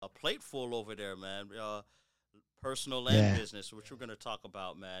plate full over there, man. Personal and Yeah. business, which we're gonna talk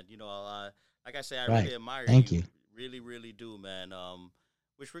about, man. Like I say, I Right. really admire Thank you, you. really, really do, man.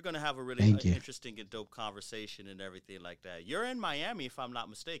 Which we're gonna have a really Thank you. interesting and dope conversation and everything like that. You're in Miami, if I'm not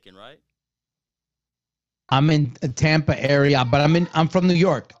mistaken, right? I'm in the Tampa area, but I'm from New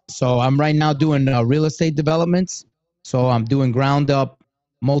York. So I'm right now doing real estate developments. So I'm doing ground up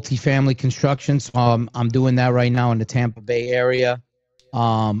multifamily construction. So I'm doing that right now in the Tampa Bay area.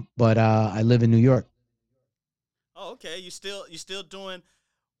 But I live in New York. Oh, okay. You still doing?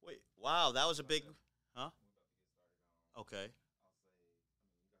 Wait, wow, that was a big, huh? Okay,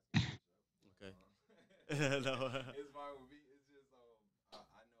 okay. No.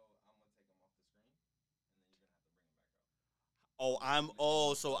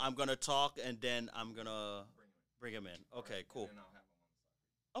 So I'm gonna talk and then I'm gonna bring him in. Okay, cool.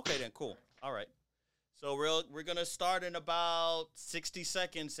 Okay, then cool. All right. So we're gonna start in about 60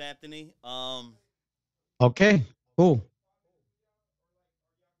 seconds, Anthony. Okay. Cool.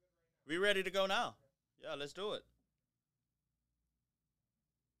 We ready to go now? Yeah, let's do it.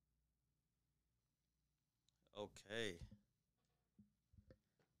 Okay.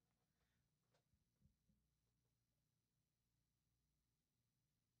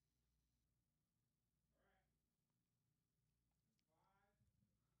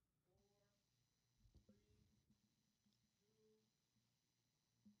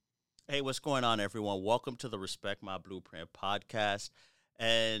 Hey, what's going on, everyone? Welcome to the Respect My Blueprint podcast.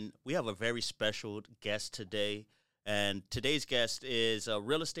 And we have a very special guest today. And today's guest is a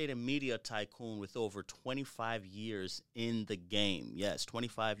real estate and media tycoon with over 25 years in the game. Yes,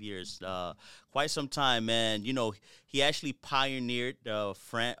 25 years. Quite some time, man. He actually pioneered a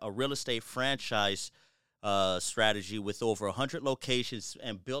real estate franchise strategy with over 100 locations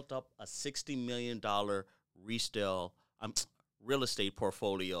and built up a $60 million resale. Real estate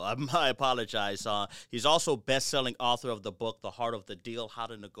portfolio. I apologize. He's also best-selling author of the book, The Heart of the Deal, How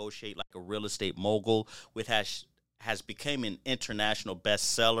to Negotiate Like a Real Estate Mogul, which has become an international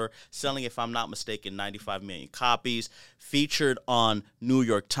bestseller, selling, if I'm not mistaken, 95 million copies, featured on New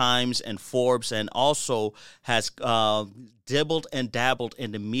York Times and Forbes, and also has dibbled and dabbled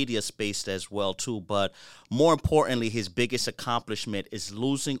in the media space as well, too. But more importantly, his biggest accomplishment is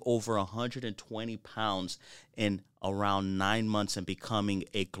losing over 120 pounds in around 9 months and becoming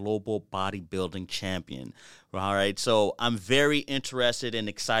a global bodybuilding champion. All right, so I'm very interested and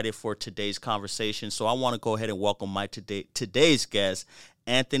excited for today's conversation. So I want to go ahead and welcome my today's guest,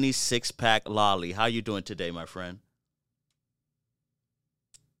 Anthony Six-Pack Lolly. How you doing today, my friend?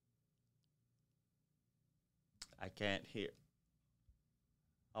 I can't hear.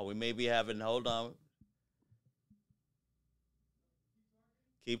 Oh, we may be having, hold on.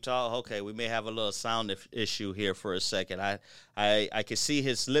 Keep talking. Okay, we may have a little sound issue here for a second. I can see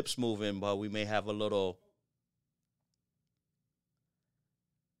his lips moving, but we may have a little.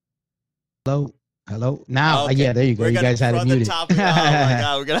 Hello. Hello. Now, Okay, yeah, there you go. we're You gonna guys had it from the muted. top. Oh my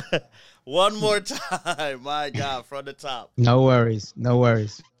God, we're gonna one more time. My God, from the top. No worries. No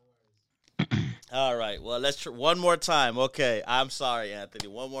worries. All right. Well, let's one more time. Okay, I'm sorry, Anthony.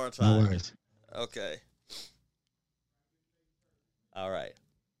 One more No time. worries. Okay. All right.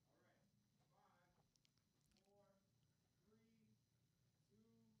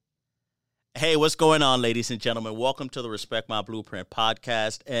 Hey, what's going on, ladies and gentlemen? Welcome to the Respect My Blueprint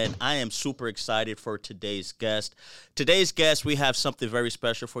podcast, and I am super excited for today's guest. Today's guest, we have something very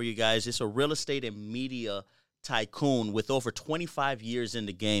special for you guys. It's a real estate and media tycoon with over 25 years in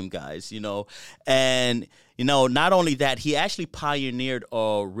the game, guys, And, not only that, he actually pioneered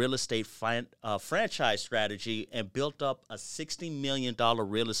a real estate franchise strategy and built up a $60 million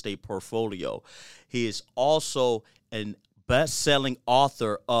real estate portfolio. He is also an best-selling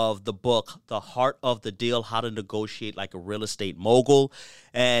author of the book, The Heart of the Deal, How to Negotiate Like a Real Estate Mogul.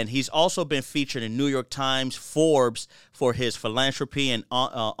 And he's also been featured in New York Times, Forbes for his philanthropy and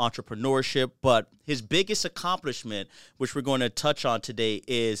entrepreneurship. But his biggest accomplishment, which we're going to touch on today,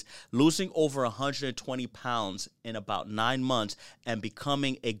 is losing over 120 pounds in about 9 months and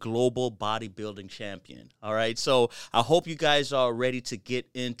becoming a global bodybuilding champion. All right. So I hope you guys are ready to get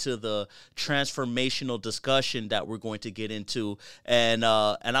into the transformational discussion that we're going to get into. And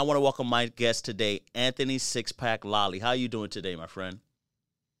I want to welcome my guest today, Anthony Six-Pack Lolly. How you doing today, my friend?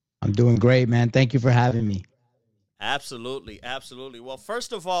 I'm doing great, man. Thank you for having me. Absolutely, absolutely. Well,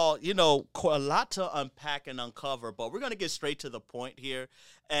 first of all, a lot to unpack and uncover, but we're going to get straight to the point here.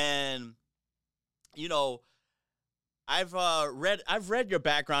 And, I've read your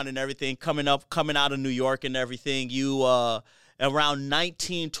background and everything coming out of New York and everything. You around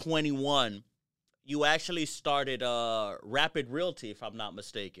 1921, you actually started Rapid Realty, if I'm not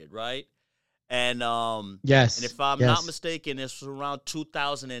mistaken, right? And Yes, if I'm not yes. mistaken, it's around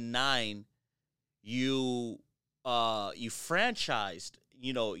 2009. You franchised,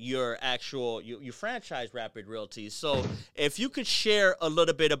 you franchised Rapid Realty. So if you could share a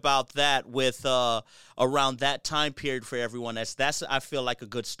little bit about that with around that time period for everyone, that's I feel like a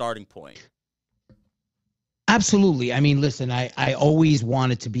good starting point. Absolutely. I mean, listen, I always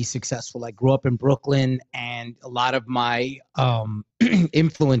wanted to be successful. I grew up in Brooklyn, and a lot of my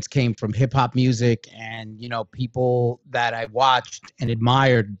influence came from hip hop music and, people that I watched and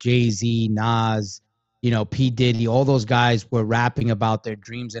admired, Jay-Z, Nas, P. Diddy, all those guys were rapping about their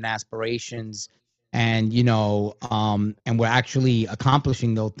dreams and aspirations, and, and were actually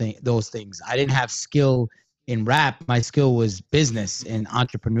accomplishing those things. I didn't have skill in rap. My skill was business and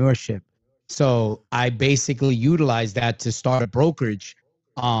entrepreneurship. So I basically utilized that to start a brokerage.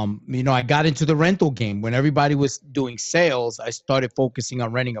 I got into the rental game. When everybody was doing sales, I started focusing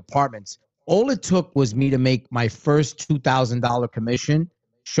on renting apartments. All it took was me to make my first $2,000 commission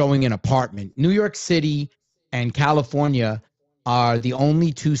showing an apartment. New York City and California are the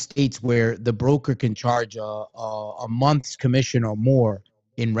only two states where the broker can charge a month's commission or more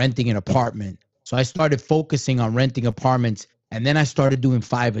in renting an apartment. So I started focusing on renting apartments, and then I started doing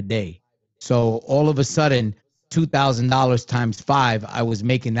 5 a day. So all of a sudden, $2,000 times 5, I was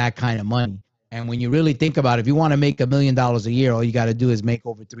making that kind of money. And when you really think about it, if you want to make $1 million a year, all you got to do is make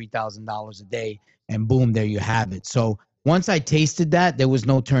over $3,000 a day, and boom, there you have it. So once I tasted that, there was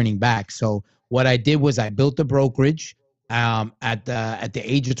no turning back. So what I did was I built a brokerage. At the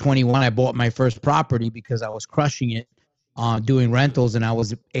age of 21, I bought my first property because I was crushing it doing rentals, and I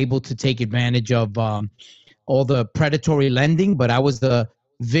was able to take advantage of all the predatory lending, but I was the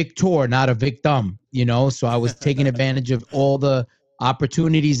victor, not a victim, so I was taking advantage of all the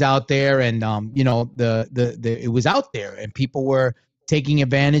opportunities out there, and it was out there, and people were taking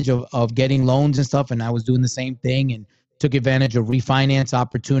advantage of getting loans and stuff, and I was doing the same thing and took advantage of refinance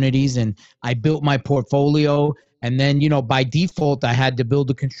opportunities, and I built my portfolio. And then, by default, I had to build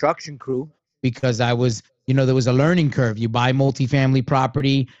a construction crew because I was, there was a learning curve. You buy multifamily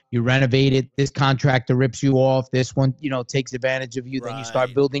property, you renovate it. This contractor rips you off. This one, takes advantage of you. Then you start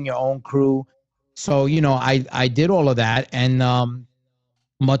Right. building your own crew. So, I did all of that. And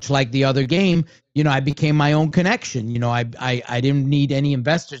much like the other game, I became my own connection. I didn't need any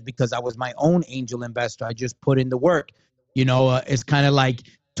investors because I was my own angel investor. I just put in the work. It's kind of like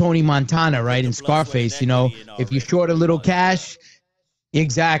Tony Montana, Put right? the In blood, sweat, and Scarface, equity in if you're already, short a pretty little much. cash,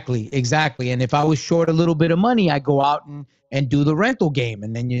 exactly. And if I was short a little bit of money, I go out and do the rental game.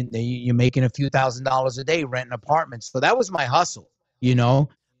 And then you're making a few $1,000s a day renting apartments. So that was my hustle, you know?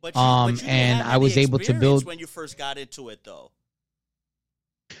 But you didn't And have I any was able to experience build. when you first got into it, though.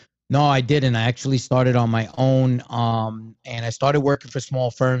 No, I didn't. I actually started on my own, and I started working for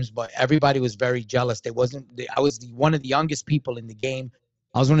small firms, but everybody was very jealous. I was one of the youngest people in the game.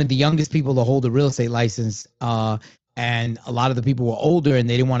 I was one of the youngest people to hold a real estate license, and a lot of the people were older, and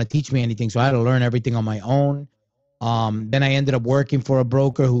they didn't want to teach me anything, so I had to learn everything on my own. Then I ended up working for a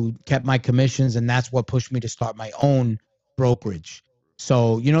broker who kept my commissions, and that's what pushed me to start my own brokerage.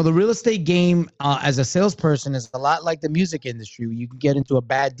 So, the real estate game as a salesperson is a lot like the music industry. You can get into a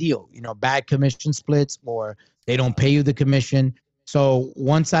bad deal, bad commission splits, or they don't pay you the commission. So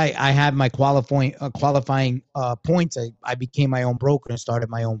once I had my qualifying points, I became my own broker and started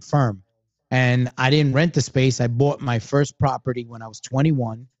my own firm. And I didn't rent the space. I bought my first property when I was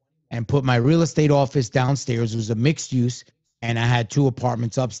 21 and put my real estate office downstairs. It was a mixed use, and I had 2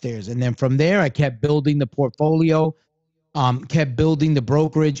 apartments upstairs. And then from there, I kept building the portfolio, kept building the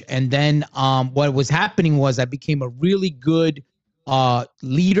brokerage. And then what was happening was I became a really good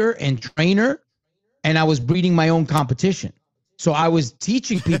leader and trainer, and I was breeding my own competition. So I was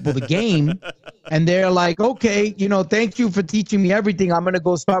teaching people the game, and they're like, okay, thank you for teaching me everything. I'm going to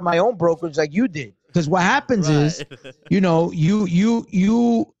go start my own brokerage like you did. Because what happens is,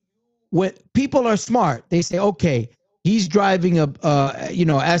 Right. when people are smart, they say, okay, he's driving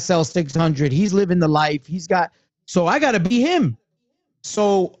a SL 600. He's living the life. So I got to be him.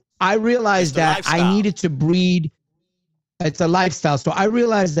 So I It's realized the that I lifestyle. needed to breed. It's a lifestyle. So I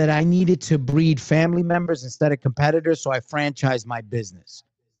realized that I needed to breed family members instead of competitors. So I franchised my business.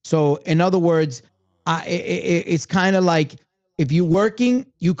 So in other words, it's kind of like if you're working,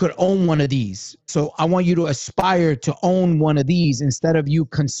 you could own one of these. So I want you to aspire to own one of these instead of you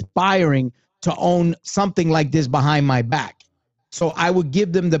conspiring to own something like this behind my back. So I would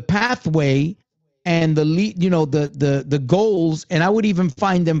give them the pathway and the lead, the goals, and I would even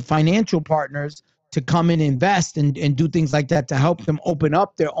find them financial partners to come and invest and do things like that to help them open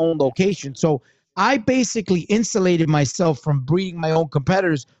up their own location. So I basically insulated myself from breeding my own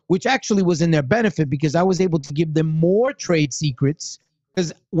competitors, which actually was in their benefit because I was able to give them more trade secrets.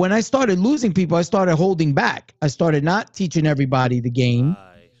 Because when I started losing people, I started holding back. I started not teaching everybody the game.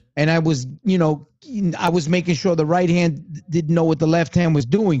 Right. And I was, I was making sure the right hand didn't know what the left hand was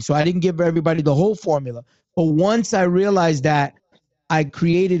doing. So I didn't give everybody the whole formula. But once I realized that, I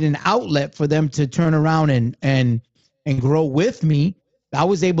created an outlet for them to turn around and grow with me. I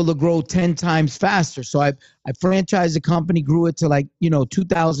was able to grow 10 times faster. So I franchised the company, grew it to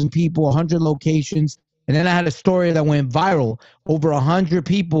 2,000 people, 100 locations. And then I had a story that went viral. Over 100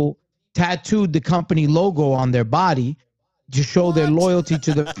 people tattooed the company logo on their body to show their loyalty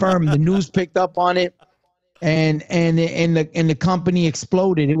to the firm. The news picked up on it, and the company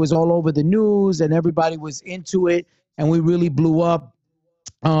exploded. It was all over the news, and everybody was into it, and we really blew up.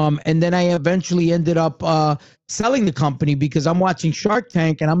 And then I eventually ended up selling the company because I'm watching Shark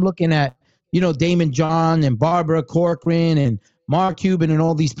Tank and I'm looking at, Damon John and Barbara Corcoran and Mark Cuban and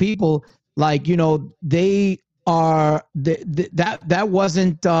all these people. They are that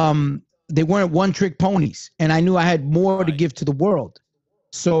wasn't they weren't one trick ponies, and I knew I had more to give to the world.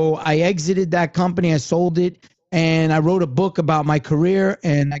 So I exited that company, I sold it, and I wrote a book about my career,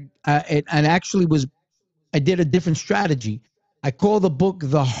 and I did a different strategy. I call the book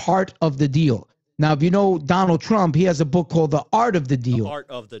The Heart of the Deal. Now, if you know Donald Trump, he has a book called The Art of the Deal. The Art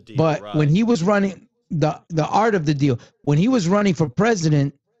of the Deal. But right. when he was running the Art of the Deal, when he was running for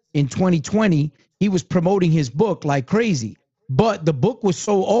president in 2020, he was promoting his book like crazy. But the book was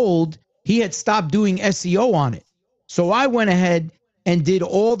so old, he had stopped doing SEO on it. So I went ahead and did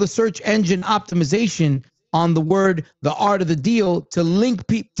all the search engine optimization on the word The Art of the Deal to link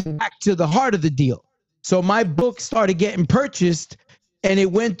people back to the heart of the deal. So my book started getting purchased, and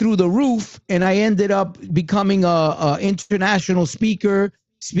it went through the roof, and I ended up becoming a international speaker,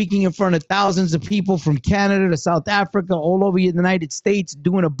 speaking in front of thousands of people from Canada to South Africa, all over the United States,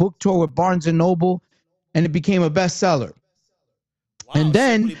 doing a book tour with Barnes & Noble, and it became a bestseller. Wow, and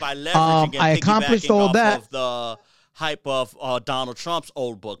then I accomplished all that. Of the hype of Donald Trump's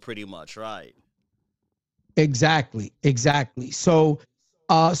old book, pretty much, right? Exactly. So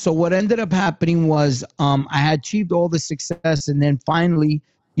what ended up happening was I had achieved all the success, and then finally,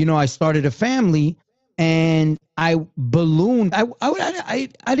 I started a family, and I ballooned. I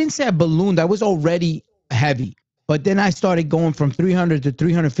didn't say I ballooned. I was already heavy, but then I started going from 300 to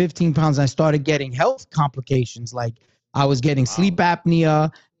 315 pounds. And I started getting health complications, like I was getting sleep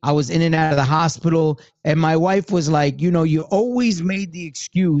apnea. I was in and out of the hospital, and my wife was like, you always made the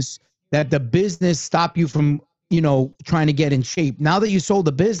excuse that the business stopped you from trying to get in shape. Now that you sold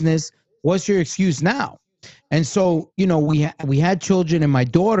the business, what's your excuse now? And so, we had children, and my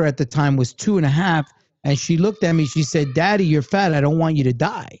daughter at the time was 2.5, and she looked at me, she said, "Daddy, you're fat. I don't want you to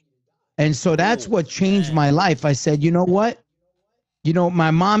die." And so that's what changed my life. I said, you know what?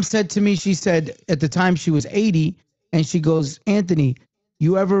 My mom said to me, she said at the time she was 80, and she goes, "Anthony,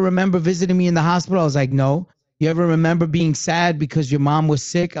 you ever remember visiting me in the hospital?" I was like, "No." "You ever remember being sad because your mom was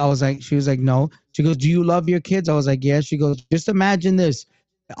sick?" She was like, "No." She goes, "Do you love your kids?" I was like, "Yeah." She goes, "Just imagine this.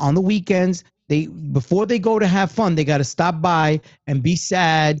 On the weekends, before they go to have fun, they got to stop by and be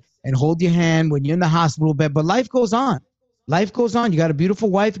sad and hold your hand when you're in the hospital bed. But life goes on. Life goes on. You got a beautiful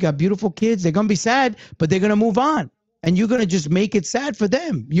wife. You got beautiful kids. They're going to be sad, but they're going to move on. And you're going to just make it sad for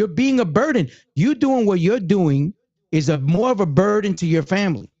them. You're being a burden. You doing what you're doing is more of a burden to your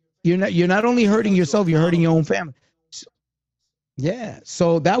family. You're not only hurting yourself, you're hurting your own family." Yeah.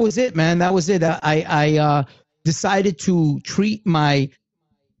 So that was it, man. That was it. I decided to treat my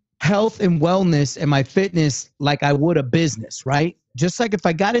health and wellness and my fitness like I would a business, right? Just like if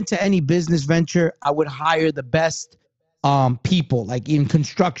I got into any business venture, I would hire the best people, like in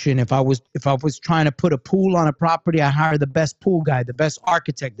construction. If I was trying to put a pool on a property, I hire the best pool guy, the best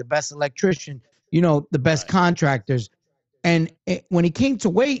architect, the best electrician, the best contractors. And when it came to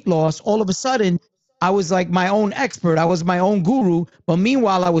weight loss, all of a sudden, I was like my own expert. I was my own guru. But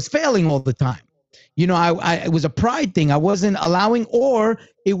meanwhile, I was failing all the time. It was a pride thing. I wasn't allowing, or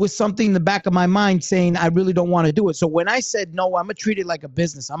it was something in the back of my mind saying, I really don't want to do it. So when I said, no, I'm going to treat it like a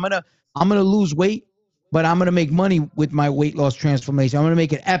business. I'm going to lose weight, but I'm going to make money with my weight loss transformation. I'm going to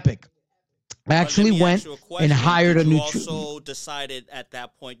make it epic. I actually went and hired a nutrition. You also decided at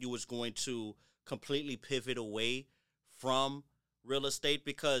that point you was going to completely pivot away from real estate,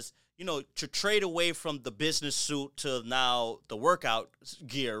 because to trade away from the business suit to now the workout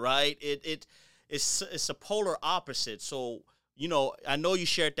gear, right? It's a polar opposite. So I know you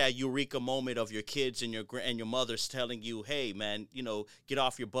shared that eureka moment of your kids and your mother's telling you, "Hey, man, get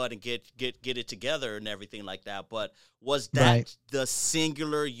off your butt and get it together and everything like that." But was that Right. the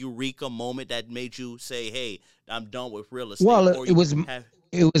singular eureka moment that made you say, "Hey, I'm done with real estate"? Well, Or it was have,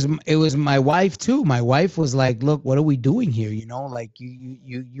 it was my wife too. My wife was like, "Look, what are we doing here? Like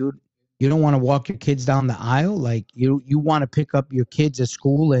you don't want to walk your kids down the aisle. Like you want to pick up your kids at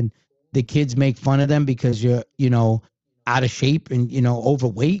school, and the kids make fun of them because you're out of shape and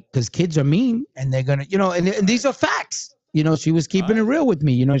overweight, because kids are mean and they're gonna and these are facts. She was keeping it right, real with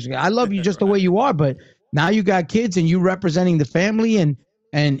me. I love you just the way right, you are, but now you got kids and you representing the family, and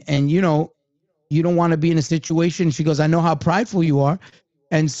you don't want to be in a situation. She goes, I know how prideful you are.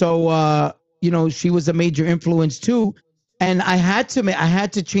 And so, she was a major influence too. And I had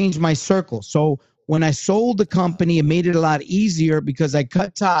to change my circle. So when I sold the company, it made it a lot easier because I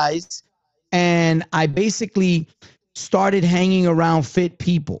cut ties and I basically started hanging around fit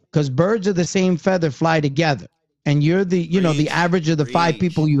people, because birds of the same feather fly together. And you're the preach, average of the five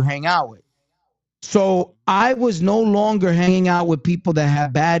people preach. you hang out with. So I was no longer hanging out with people that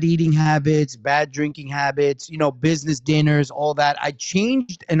have bad eating habits, bad drinking habits, business dinners, all that. I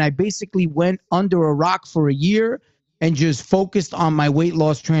changed and I basically went under a rock for a year and just focused on my weight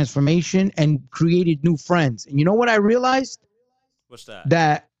loss transformation and created new friends. And you know what I realized? What's that?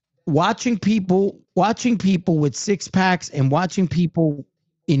 That watching people with six packs and watching people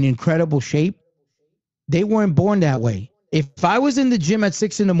in incredible shape, they weren't born that way. If I was in the gym at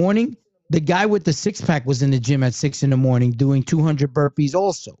 6 in the morning, the guy with the six pack was in the gym at 6 in the morning doing 200 burpees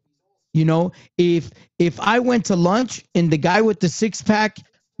also. If I went to lunch and the guy with the six pack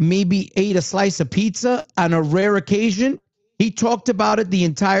maybe ate a slice of pizza on a rare occasion, he talked about it the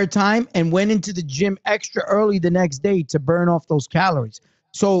entire time and went into the gym extra early the next day to burn off those calories.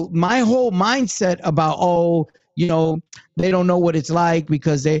 So my whole mindset about, they don't know what it's like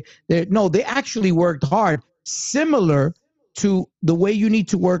because they actually worked hard, similar to the way you need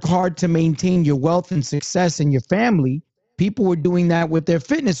to work hard to maintain your wealth and success in your family. People were doing that with their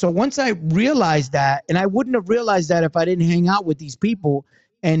fitness. So once I realized that, and I wouldn't have realized that if I didn't hang out with these people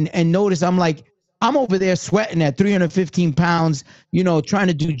and notice, I'm over there sweating at 315 pounds, trying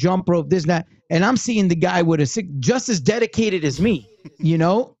to do jump rope, this, that. And I'm seeing the guy with a six, just as dedicated as me,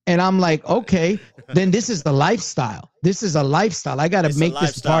 and I'm like, okay, then this is the lifestyle. This is a lifestyle. I got to make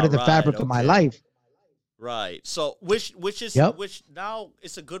this part of the fabric of my life. Right. So which Yep. now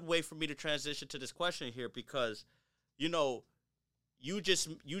it's a good way for me to transition to this question here, because you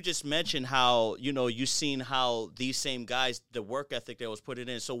just mentioned how you seen how these same guys, the work ethic that was put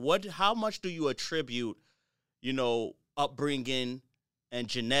in. So how much do you attribute upbringing and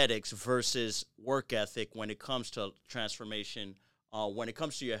genetics versus work ethic when it comes to transformation, when it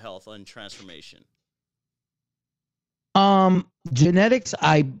comes to your health and transformation? Genetics,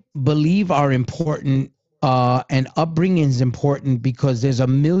 I believe, are important, and upbringing is important, because there's a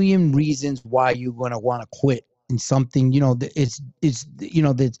million reasons why you're going to want to quit in something.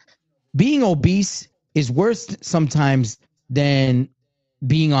 That being obese is worse sometimes than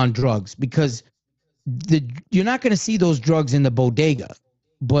being on drugs, because you're not going to see those drugs in the bodega,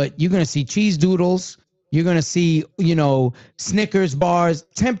 but you're going to see cheese doodles. You're going to see, Snickers bars.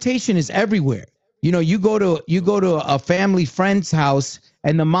 Temptation is everywhere. You go to a family friend's house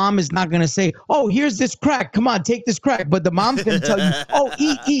and the mom is not going to say, "Oh, here's this crack. Come on, take this crack." But the mom's going to tell you, "Oh,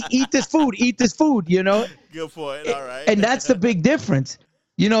 eat this food, eat this food," Good point. All right. And that's the big difference.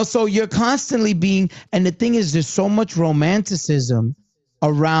 So you're constantly and the thing is, there's so much romanticism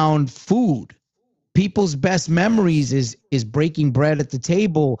around food. People's best memories is breaking bread at the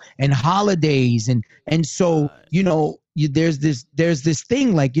table and holidays, and so there's this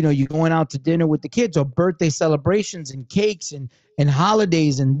thing, like you're going out to dinner with the kids, or birthday celebrations and cakes and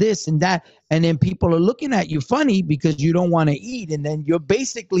holidays and this and that, and then people are looking at you funny because you don't want to eat, and then you're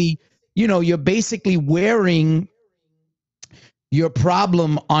basically wearing your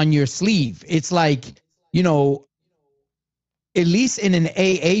problem on your sleeve. It's like, at least in an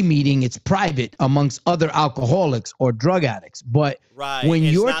AA meeting, it's private amongst other alcoholics or drug addicts. But right, when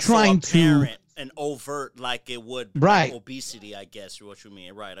it's you're not trying so to, and overt like it would, right, like obesity, I guess, is what you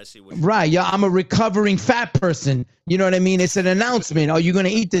mean. Right, I see what right. Yeah, I'm a recovering fat person. You know what I mean? It's an announcement. Are you going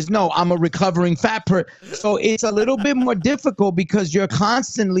to eat this? No, I'm a recovering fat person. So it's a little bit more difficult because you're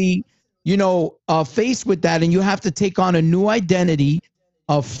constantly, faced with that, and you have to take on a new identity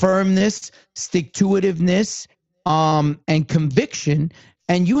of firmness, stick-to-itiveness, and conviction,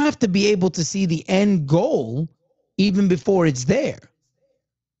 and you have to be able to see the end goal even before it's there,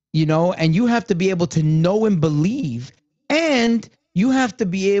 and you have to be able to know and believe, and you have to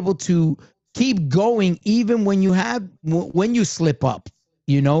be able to keep going even when when you slip up.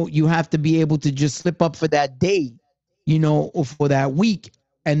 You have to be able to just slip up for that day, or for that week,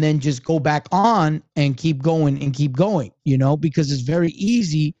 and then just go back on and keep going and keep going, because it's very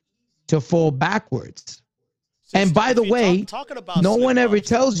easy to fall backwards. And by the way, talking about no one ever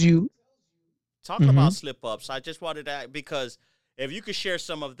tells you. Talking about slip ups, I just wanted to, because if you could share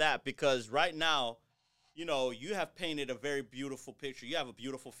some of that, because right now, you have painted a very beautiful picture. You have a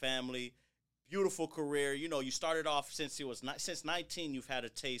beautiful family, beautiful career. You started off since 19, you've had a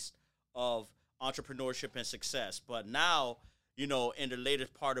taste of entrepreneurship and success. But now, in the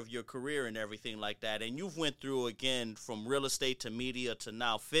latest part of your career and everything like that, and you've went through, again, from real estate to media to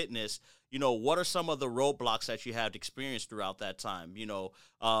now fitness, what are some of the roadblocks that you have experienced throughout that time?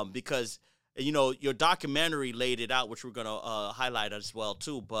 Because your documentary laid it out, which we're going to highlight as well,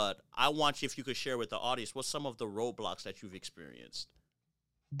 too. But I want you, if you could share with the audience, what's some of the roadblocks that you've experienced?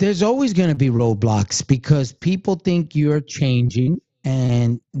 There's always going to be roadblocks because people think you're changing.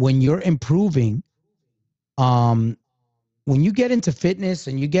 And when you're improving, when you get into fitness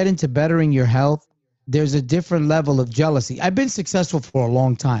and you get into bettering your health, there's a different level of jealousy. I've been successful for a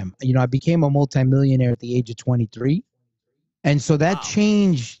long time. I became a multimillionaire at the age of 23. And so that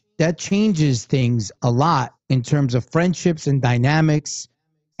changes things a lot in terms of friendships and dynamics.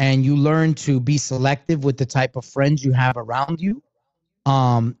 And you learn to be selective with the type of friends you have around you.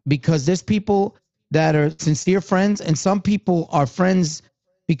 Because there's people that are sincere friends, and some people are friends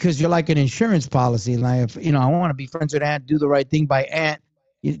because you're like an insurance policy. Like, I want to be friends with Aunt, do the right thing by Aunt,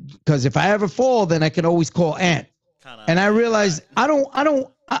 because if I ever fall, then I can always call Aunt. And I realized I don't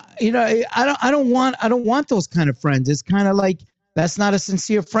want those kind of friends. It's kind of like, that's not a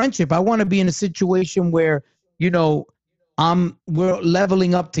sincere friendship. I want to be in a situation where, we're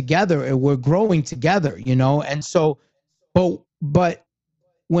leveling up together and we're growing together, and so, but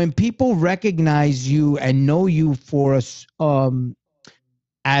when people recognize you and know you for us,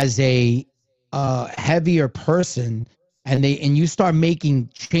 as a heavier person, and you start making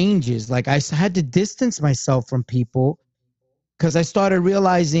changes, like I had to distance myself from people because I started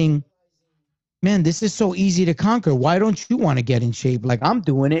realizing, man, this is so easy to conquer. Why don't you want to get in shape like I'm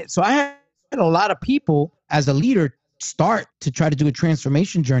doing it? So I had a lot of people as a leader start to try to do a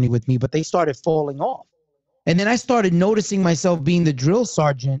transformation journey with me, but they started falling off. And then I started noticing myself being the drill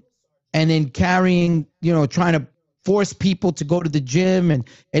sergeant and then carrying, trying to force people to go to the gym, and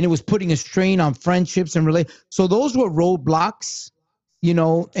it was putting a strain on friendships and so those were roadblocks,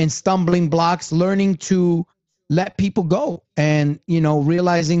 and stumbling blocks, learning to let people go and,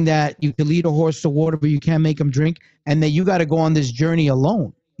 realizing that you can lead a horse to water, but you can't make them drink, and that you got to go on this journey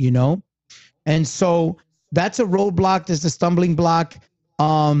alone, And so that's a roadblock. There's a stumbling block.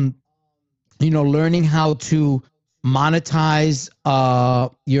 Learning how to monetize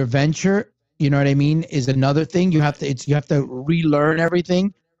your venture, what I mean, is another thing. You have to relearn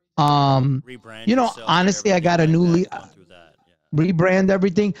everything. Rebrand honestly, I got a new rebrand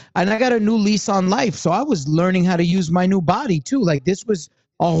everything, and I got a new lease on life. So I was learning how to use my new body too. Like, this was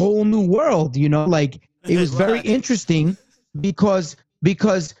a whole new world, like it was very interesting because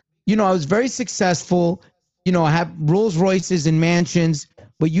I was very successful. I have Rolls Royces and mansions,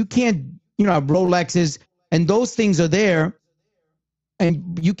 but you can't, I have Rolexes, and those things are there,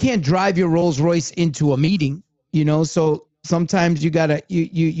 and you can't drive your Rolls Royce into a meeting, so sometimes you gotta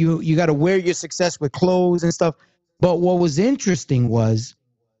wear your success with clothes and stuff. But what was interesting was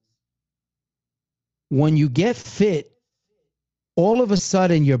when you get fit, all of a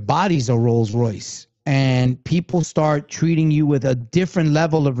sudden your body's a Rolls Royce, and people start treating you with a different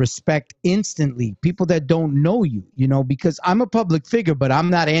level of respect instantly. People that don't know you, because I'm a public figure, but I'm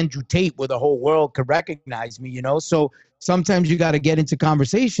not Andrew Tate where the whole world could recognize me, So sometimes you got to get into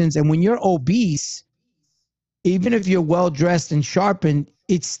conversations. And when you're obese, even if you're well-dressed and sharpened,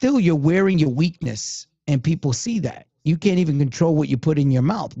 it's still, you're wearing your weakness, and people see that. You can't even control what you put in your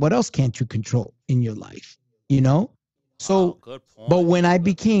mouth. What else can't you control in your life, So, good point. But when I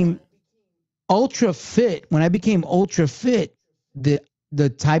became ultra fit, the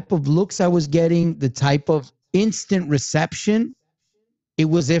type of looks I was getting, the type of instant reception, it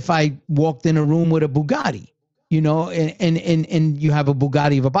was if I walked in a room with a Bugatti, and you have a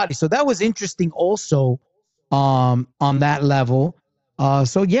Bugatti of a body. So that was interesting also, on that level.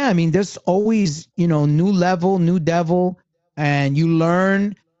 So yeah, I mean, there's always, new level, new devil, and you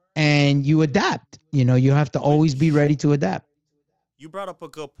learn and you adapt. You have to always be ready to adapt. You brought up a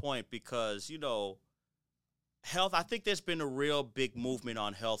good point because, health, I think there's been a real big movement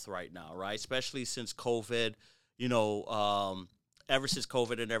on health right now, right? Especially since COVID, ever since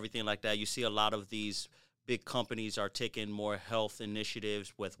COVID and everything like that, you see a lot of these big companies are taking more health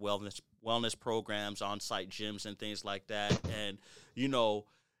initiatives with wellness programs, on-site gyms, and things like that. And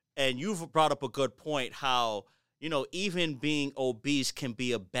and you've brought up a good point how even being obese can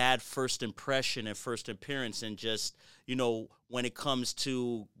be a bad first impression and first appearance, and just when it comes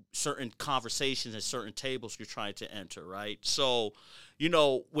to certain conversations and certain tables you're trying to enter, right? So,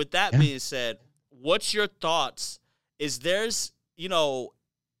 with that being said, what's your thoughts?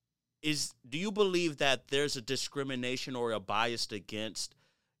 Do you believe that there's a discrimination or a bias against,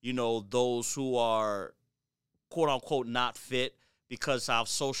 those who are quote unquote not fit, because our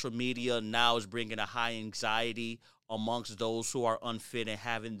social media now is bringing a high anxiety amongst those who are unfit and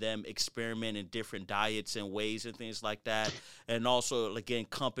having them experiment in different diets and ways and things like that? And also, again,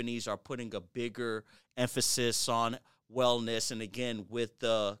 companies are putting a bigger emphasis on wellness, and again, with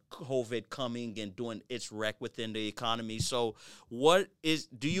the COVID coming and doing its wreck within the economy. So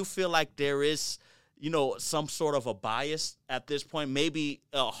do you feel like there is, some sort of a bias at this point, maybe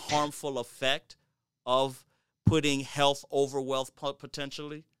a harmful effect of putting health over wealth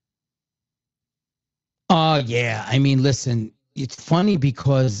potentially? Yeah. I mean, listen, it's funny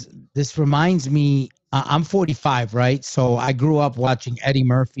because this reminds me, I'm 45, right? So I grew up watching Eddie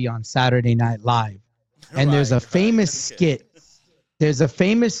Murphy on Saturday Night Live. And there's a famous skit. There's a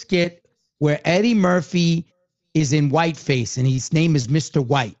famous skit where Eddie Murphy is in whiteface, and his name is Mr.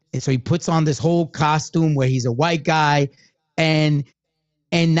 White. And so he puts on this whole costume where he's a white guy, and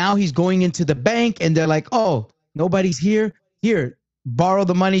now he's going into the bank, and they're like, "Oh, nobody's here. Here, borrow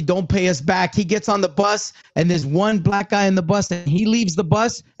the money. Don't pay us back." He gets on the bus, and there's one black guy in the bus, and he leaves the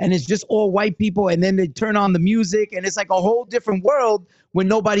bus, and it's just all white people. And then they turn on the music, and it's like a whole different world when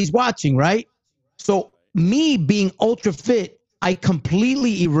nobody's watching, right? So me being ultra fit, I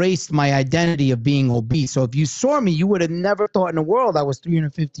completely erased my identity of being obese. So if you saw me, you would have never thought in the world I was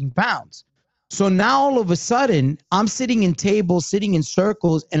 315 pounds. So now all of a sudden, I'm sitting in tables, sitting in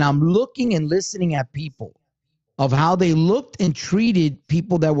circles, and I'm looking and listening at people of how they looked and treated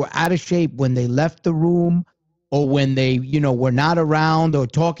people that were out of shape when they left the room, or when they, were not around, or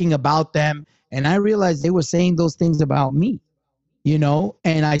talking about them. And I realized they were saying those things about me,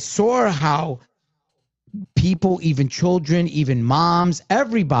 and I saw how people, even children, even moms,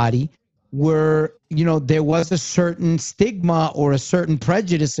 everybody were, there was a certain stigma or a certain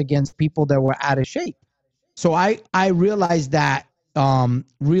prejudice against people that were out of shape. So I realized that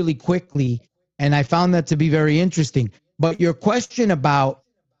really quickly, and I found that to be very interesting. But your question about,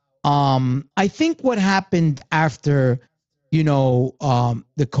 I think what happened after, the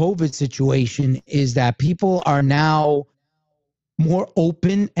COVID situation is that people are now more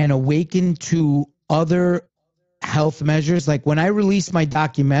open and awakened to other health measures. Like when I released my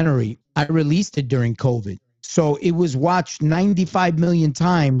documentary, I released it during COVID. So it was watched 95 million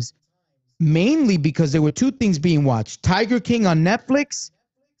times, mainly because there were two things being watched: Tiger King on Netflix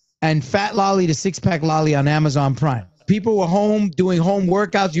and Fat Lolly, the six-pack lolly, on Amazon Prime. People were home doing home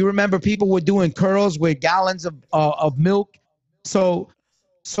workouts. You remember people were doing curls with gallons of milk. So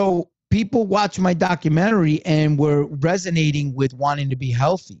people watched my documentary and were resonating with wanting to be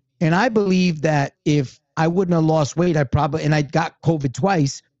healthy. And I believe that if I wouldn't have lost weight, and I got COVID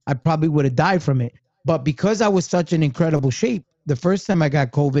twice, I probably would have died from it. But because I was such an incredible shape, the first time I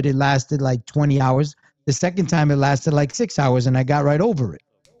got COVID, it lasted like 20 hours. The second time it lasted like 6 hours, and I got right over it.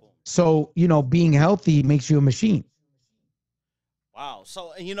 So, being healthy makes you a machine. Wow.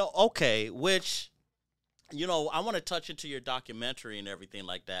 So, okay, which, I want to touch into your documentary and everything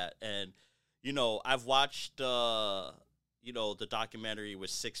like that. And, I've watched, the documentary with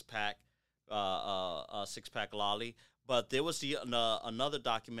Six Pack Lolly, but there was another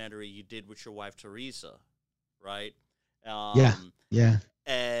documentary you did with your wife Teresa, right? Yeah.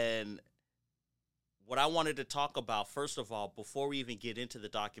 And what I wanted to talk about, first of all, before we even get into the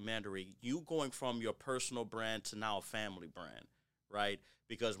documentary, you going from your personal brand to now a family brand, right?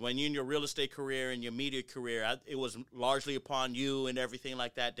 Because when you're in your real estate career and your media career, it was largely upon you and everything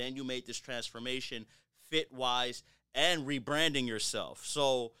like that. Then you made this transformation fit-wise and rebranding yourself.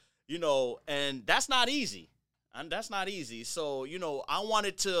 So, and that's not easy. So, I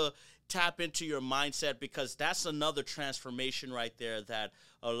wanted to tap into your mindset, because that's another transformation right there that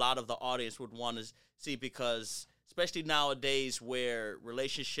a lot of the audience would want to see, because especially nowadays where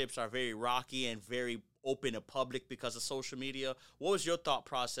relationships are very rocky and very open and public because of social media. What was your thought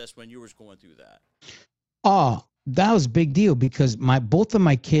process when you were going through that? Oh, that was a big deal, because both of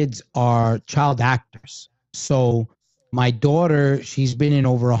my kids are child actors. So my daughter, she's been in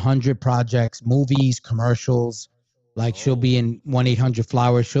over 100 projects, movies, commercials. Like she'll be in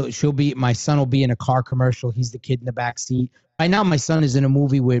 1-800-Flowers. My son will be in a car commercial. He's the kid in the back seat. Right now, my son is in a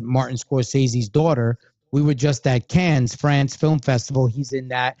movie with Martin Scorsese's daughter, We were just at Cannes, France Film Festival. He's in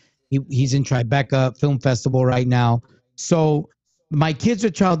that. He's in Tribeca Film Festival right now. So my kids are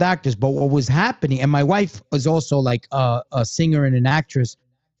child actors, but what was happening, and my wife was also like a singer and an actress.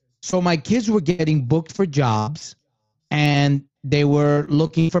 So my kids were getting booked for jobs, and they were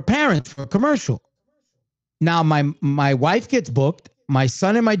looking for parents for a commercial. Now my wife gets booked, my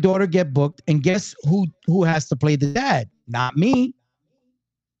son and my daughter get booked, and guess who has to play the dad? Not me.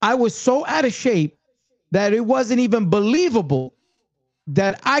 I was so out of shape that it wasn't even believable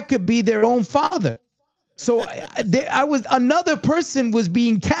that I could be their own father. So I was another person was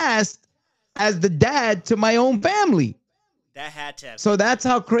being cast as the dad to my own family. That had to have. So that's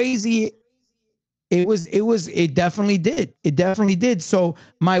how crazy it was. It definitely did. It definitely did. So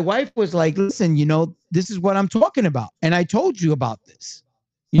my wife was like, listen, this is what I'm talking about. And I told you about this,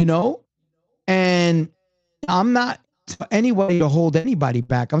 and I'm not anybody to hold anybody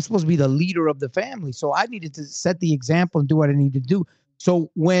back. I'm supposed to be the leader of the family. So I needed to set the example and do what I needed to do. So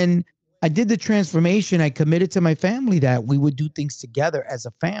when I did the transformation, I committed to my family that we would do things together as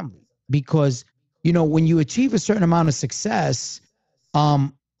a family, because, when you achieve a certain amount of success,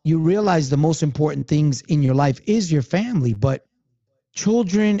 you realize the most important things in your life is your family. But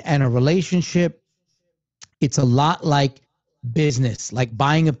children and a relationship, it's a lot like business, like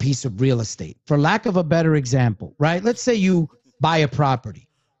buying a piece of real estate. For lack of a better example, right? Let's say you buy a property,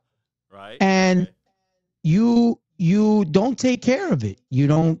 right? And you don't take care of it. You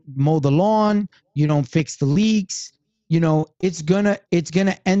don't mow the lawn. You don't fix the leaks. It's gonna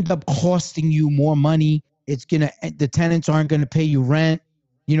end up costing you more money. The tenants aren't gonna pay you rent.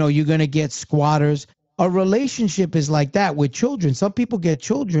 You're gonna get squatters. A relationship is like that with children. Some people get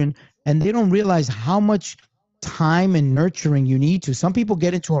children and they don't realize how much time and nurturing you need to. Some people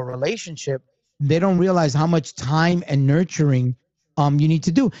get into a relationship, they don't realize how much time and nurturing you need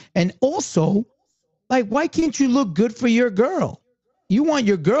to do. And also, like, why can't you look good for your girl? You want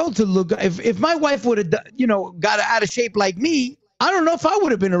your girl to look good. If my wife would have, got out of shape like me, I don't know if I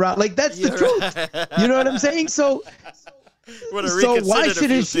would have been around. Like, that's the truth. You know what I'm saying? So why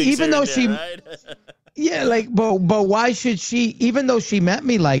should she, even though she, right? Yeah, like, but why should she, even though she met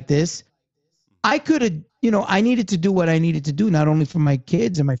me like this, I could have, I needed to do what I needed to do, not only for my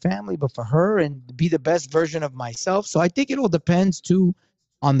kids and my family, but for her, and be the best version of myself. So I think it all depends too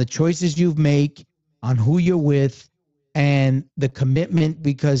on the choices you make, on who you're with, and the commitment,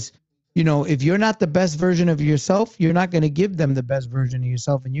 because, if you're not the best version of yourself, you're not going to give them the best version of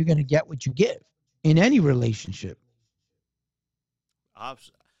yourself, and you're going to get what you give in any relationship.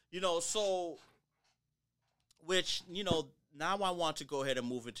 So, which, now I want to go ahead and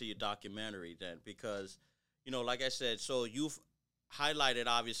move into your documentary then, because, like I said, so you've highlighted,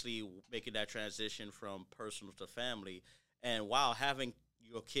 obviously, making that transition from personal to family, and wow, having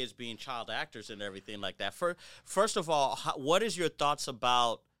your kids being child actors and everything like that. First of all, what is your thoughts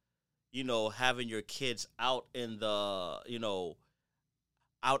about, having your kids out in the,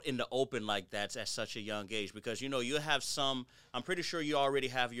 out in the open like that at such a young age? Because, you have some, I'm pretty sure you already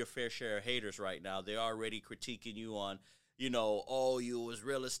have your fair share of haters right now. They're already critiquing you on, oh, you was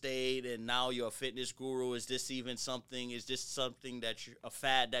real estate and now you're a fitness guru. Is this even something? Is this something that a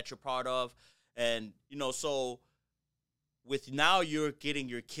fad that you're part of? And, so with now you're getting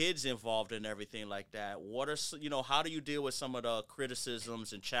your kids involved and everything like that, what are, how do you deal with some of the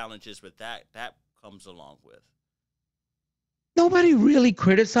criticisms and challenges with that comes along with? Nobody really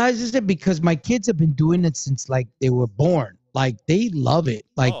criticizes it, because my kids have been doing it since like they were born. Like, they love it.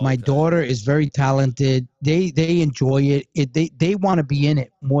 Like, my daughter is very talented. They enjoy it. They want to be in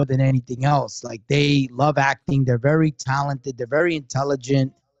it more than anything else. Like, they love acting. They're very talented. They're very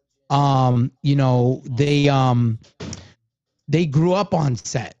intelligent. They grew up on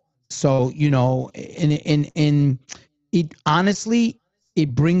set. So, in it, honestly,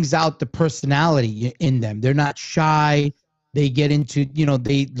 it brings out the personality in them. They're not shy. They get into,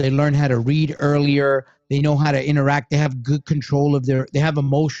 they learn how to read earlier. They know how to interact. They have good control of they have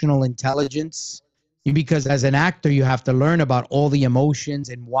emotional intelligence, because as an actor, you have to learn about all the emotions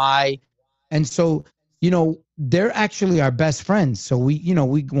and why. And so, they're actually our best friends. So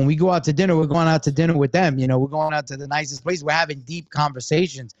when we go out to dinner, we're going out to dinner with them. We're going out to the nicest place. We're having deep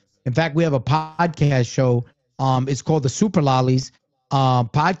conversations. In fact, we have a podcast show. It's called the Super Lollies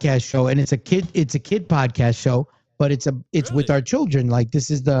podcast show, and it's a kid podcast show, but it's really? With our children. Like, this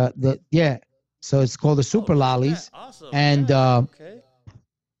is the yeah. So it's called the Super Lollies. Awesome. And okay.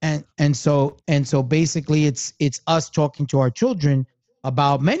 And so basically it's us talking to our children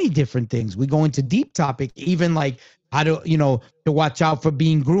about many different things. We go into deep topic, even like how to, to watch out for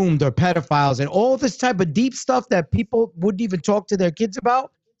being groomed or pedophiles and all this type of deep stuff that people wouldn't even talk to their kids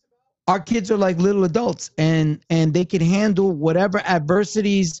about. our kids are like little adults, and they can handle whatever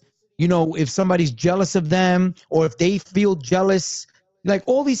adversities. If somebody's jealous of them, or if they feel jealous, like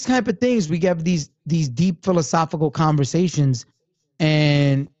all these type of things, we have these deep philosophical conversations,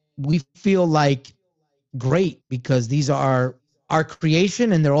 and we feel like great because these are our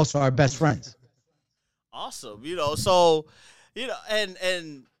creation, and they're also our best friends. Awesome. So,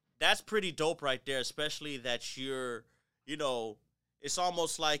 and that's pretty dope right there, especially that it's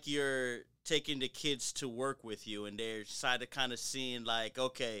almost like you're taking the kids to work with you, and they're kind of seeing like,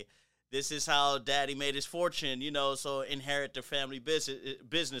 okay, this is how daddy made his fortune, so inherit the family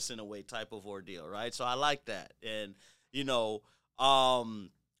business in a way type of ordeal, right? So I like that. And,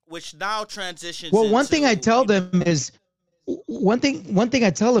 which now transitions Well, one thing I tell them is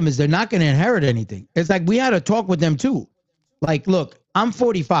they're not going to inherit anything. It's like we had a talk with them too. Like, look, I'm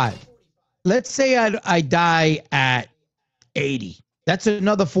 45. Let's say I die at 80. That's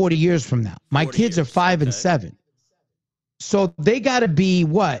another 40 years from now. My kids are 5 and 7. So they got to be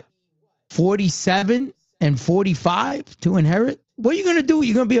what? 47 and 45 to inherit? What are you going to do?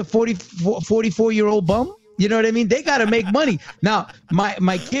 You're going to be a 44-year-old bum? You know what I mean? They got to make money. Now,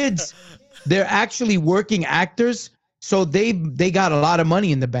 my kids, they're actually working actors. So they got a lot of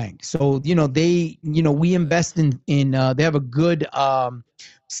money in the bank. So, we invest in they have a good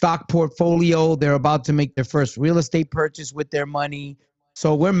stock portfolio. They're about to make their first real estate purchase with their money.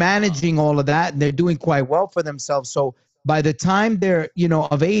 So we're managing all of that, and they're doing quite well for themselves. So by the time they're,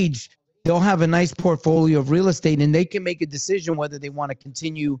 of age, they'll have a nice portfolio of real estate, and they can make a decision whether they want to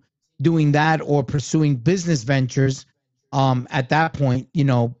continue doing that or pursuing business ventures at that point,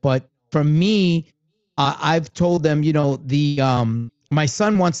 But for me, I've told them, my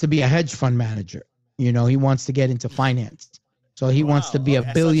son wants to be a hedge fund manager. He wants to get into finance. So he wants to be a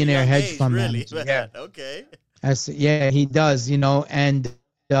billionaire hedge fund manager. Yeah. Okay. He does, and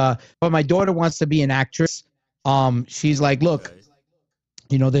but my daughter wants to be an actress. She's like, look,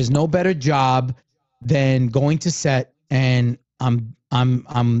 there's no better job than going to set, and I'm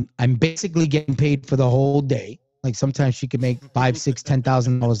basically getting paid for the whole day. Like sometimes she could make $5,000, $6,000,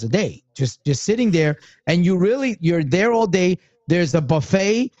 $10,000 a day, just sitting there. And you're there all day. There's a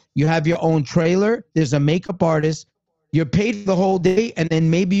buffet. You have your own trailer. There's a makeup artist. You're paid the whole day, and then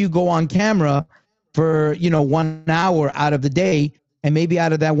maybe you go on camera for 1 hour out of the day, and maybe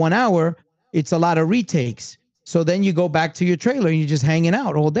out of that 1 hour, it's a lot of retakes. So then you go back to your trailer and you're just hanging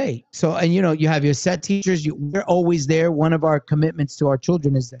out all day. So, and you have your set teachers. We're always there. One of our commitments to our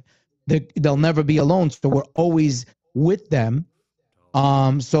children is that they'll never be alone. So we're always with them.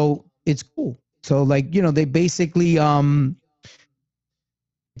 So it's cool. So they basically I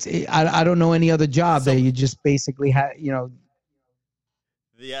don't know any other job that you just basically have.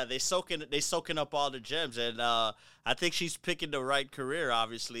 Yeah, they soaking up all the gems, and I think she's picking the right career,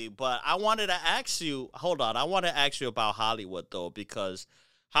 obviously. But I wanted to ask you, I want to ask you about Hollywood though, because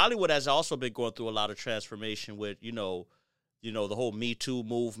Hollywood has also been going through a lot of transformation with the whole Me Too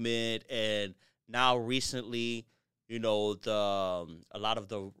movement, and now recently, a lot of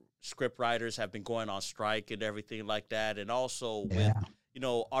the script writers have been going on strike and everything like that, and also with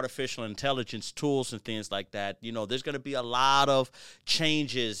artificial intelligence tools and things like that, there's going to be a lot of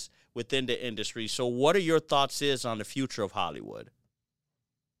changes within the industry. So what are your thoughts on the future of Hollywood?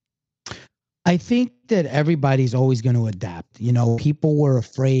 I think that everybody's always going to adapt. People were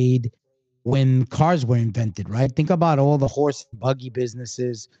afraid when cars were invented, right? Think about all the horse and buggy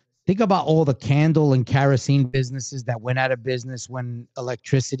businesses. Think about all the candle and kerosene businesses that went out of business when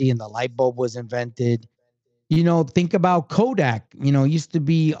electricity and the light bulb was invented. Think about Kodak, used to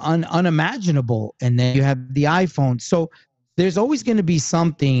be unimaginable. And then you have the iPhone. So there's always going to be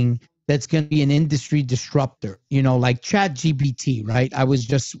something that's going to be an industry disruptor, like ChatGPT, right? I was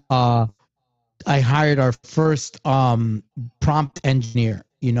just, I hired our first prompt engineer,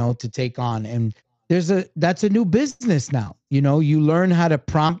 to take on. And that's a new business now. You learn how to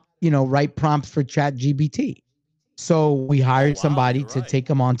write prompts for ChatGPT. So we hired somebody to take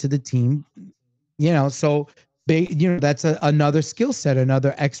them onto the team. So that's another skill set,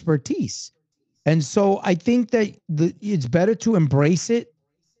 another expertise. And so I think that it's better to embrace it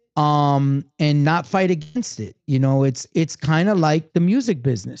and not fight against it. It's kind of like the music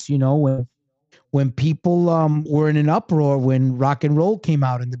business, when people were in an uproar when rock and roll came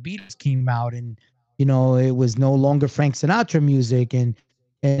out and the Beatles came out, and it was no longer Frank Sinatra music, and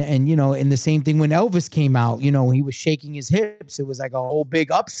and the same thing when Elvis came out, he was shaking his hips. It was like a whole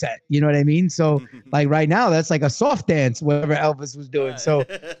big upset. You know what I mean? So like right now, that's like a soft dance, whatever Elvis was doing. So,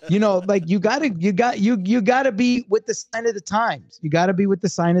 like you gotta be with the sign of the times. You gotta be with the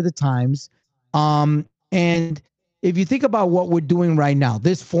sign of the times. And if you think about what we're doing right now,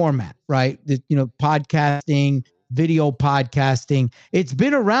 this format, right? Podcasting, video podcasting, it's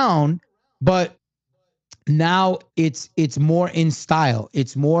been around, but now it's more in style.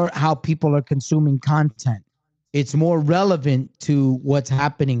 It's more how people are consuming content. It's more relevant to what's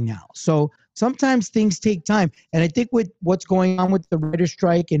happening now. So sometimes things take time. And I think with what's going on with the writer's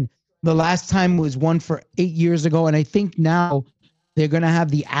strike, and the last time was one for 8 years ago, and I think now they're going to have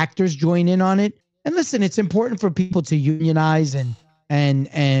the actors join in on it. And listen, it's important for people to unionize and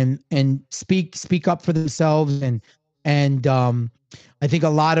speak up for themselves, and I think a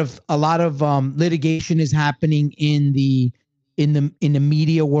lot of litigation is happening in the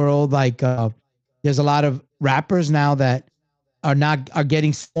media world. Like there's a lot of rappers now that are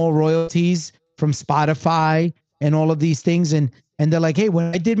getting small royalties from Spotify and all of these things, and they're like, hey,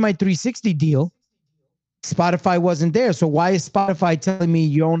 when I did my 360 deal, Spotify wasn't there. So why is Spotify telling me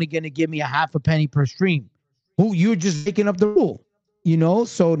you're only going to give me a half a penny per stream? Who, you're just making up the rule,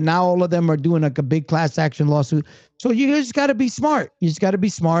 So now all of them are doing like a big class action lawsuit. So you just got to be smart. You just got to be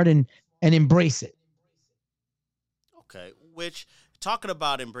smart and embrace it. Okay, which talking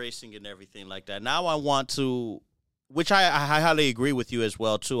about embracing and everything like that. Now I want to, which I highly agree with you as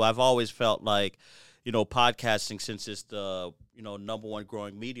well too. I've always felt like, podcasting, since it's the number one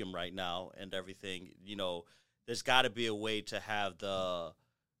growing medium right now and everything, there's got to be a way to have the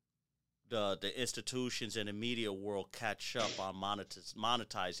institutions and the media world catch up on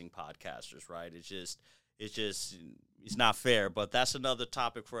monetizing podcasters, right? It's not fair, but that's another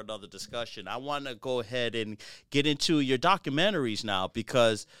topic for another discussion. I want to go ahead and get into your documentaries now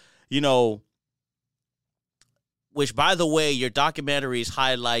because, which, by the way, your documentaries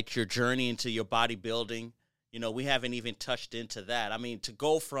highlight your journey into your bodybuilding. We haven't even touched into that. I mean, to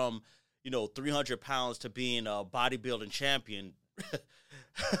go from, 300 pounds to being a bodybuilding champion,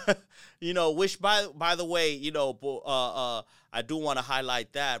 which by the way, I do want to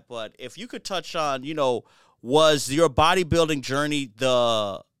highlight that. But if you could touch on, was your bodybuilding journey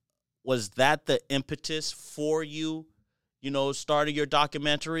was that the impetus for you, starting your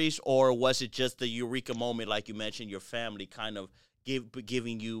documentaries, or was it just the eureka moment, like you mentioned, your family kind of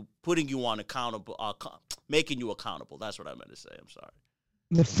putting you on accountable, making you accountable? That's what I meant to say. I'm sorry.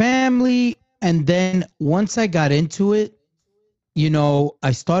 The family, and then once I got into it,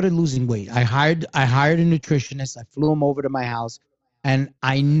 I started losing weight. I hired a nutritionist. I flew him over to my house, and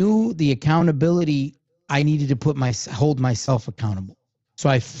I knew the accountability I needed to hold myself accountable. So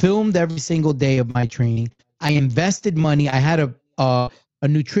I filmed every single day of my training. I invested money. I had a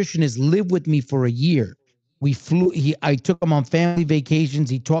nutritionist live with me for a year. I took him on family vacations.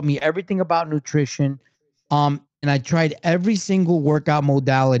 He taught me everything about nutrition. And I tried every single workout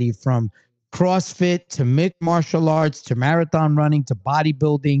modality, from CrossFit to mixed martial arts to marathon running to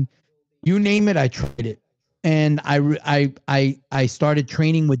bodybuilding. You name it, I tried it. And I started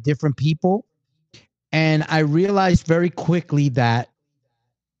training with different people. And I realized very quickly that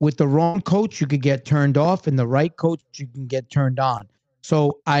with the wrong coach, you could get turned off, and the right coach, you can get turned on.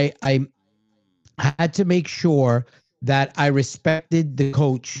 So I had to make sure that I respected the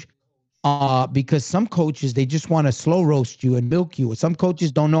coach, because some coaches, they just want to slow roast you and milk you. Some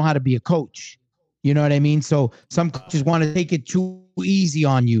coaches don't know how to be a coach. You know what I mean? So some coaches want to take it too easy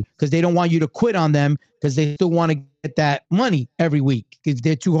on you because they don't want you to quit on them, because they still want to get that money every week. If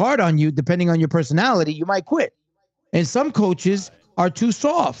they're too hard on you, depending on your personality, you might quit. And some coaches are too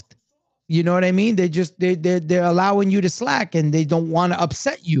soft. You know what I mean? They're allowing you to slack, and they don't want to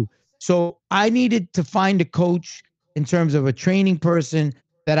upset you. So I needed to find a coach in terms of a training person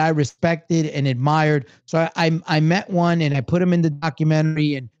that I respected and admired. So I met one, and I put him in the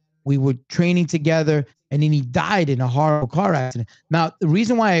documentary, and we were training together, and then he died in a horrible car accident. Now, the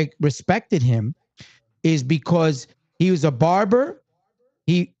reason why I respected him is because he was a barber.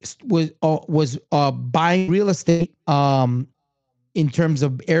 He was buying real estate in terms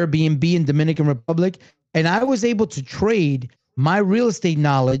of Airbnb in Dominican Republic, and I was able to trade my real estate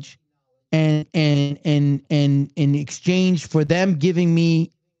knowledge and in exchange for them giving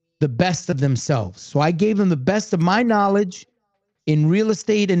me the best of themselves. So I gave them the best of my knowledge in real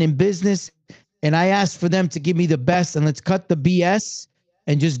estate and in business, and I asked for them to give me the best, and let's cut the BS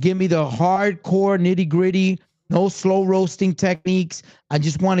and just give me the hardcore nitty-gritty, no slow roasting techniques. I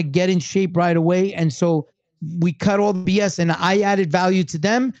just want to get in shape right away. And so we cut all the BS, and I added value to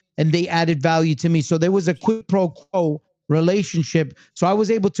them, and they added value to me. So there was a quid pro quo relationship. So I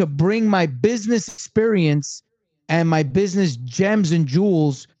was able to bring my business experience and my business gems and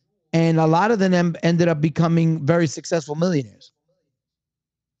jewels, and a lot of them ended up becoming very successful millionaires.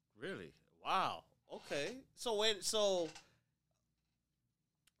 Really? Wow. Okay. So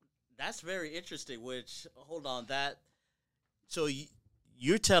That's very interesting. Which, hold on, that. So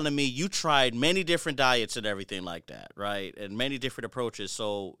you're telling me you tried many different diets and everything like that, right? And many different approaches.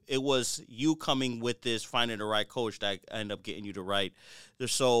 So it was you coming with this, finding the right coach that ended up getting you the right.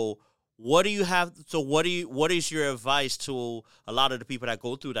 So what do you have? So what is your advice to a lot of the people that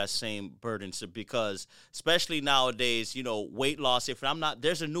go through that same burden? So because especially nowadays, weight loss. If I'm not,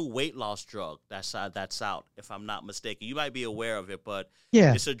 there's a new weight loss drug that's out. If I'm not mistaken, you might be aware of it, but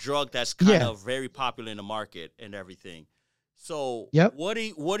Yeah. it's a drug that's kind of very popular in the market and everything. So Yep. what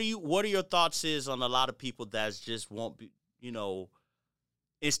are your thoughts is on a lot of people that just won't be,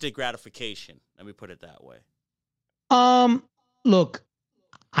 instant gratification? Let me put it that way. Look,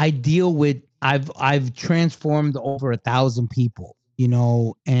 I've transformed over 1,000 people,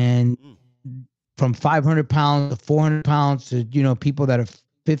 and from 500 pounds to 400 pounds to, people that are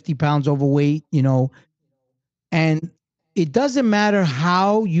 50 pounds overweight, and it doesn't matter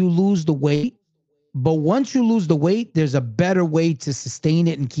how you lose the weight, but once you lose the weight, there's a better way to sustain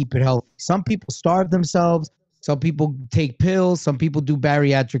it and keep it healthy. Some people starve themselves. Some people take pills. Some people do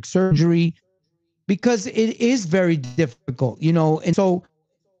bariatric surgery because it is very difficult, and so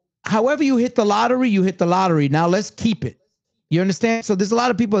however you hit the lottery, you hit the lottery. Now let's keep it. You understand? So there's a lot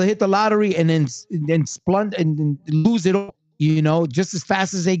of people that hit the lottery and then splund and lose it all, just as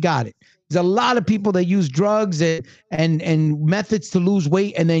fast as they got it. There's a lot of people that use drugs and methods to lose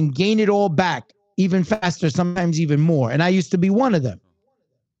weight and then gain it all back even faster, sometimes even more. And I used to be one of them.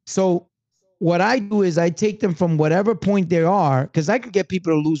 So what I do is I take them from whatever point they are, because I can get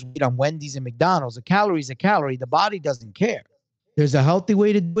people to lose weight on Wendy's and McDonald's. A calorie is a calorie. The body doesn't care. There's a healthy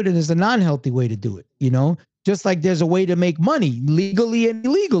way to do it and there's a non-healthy way to do it, just like there's a way to make money legally and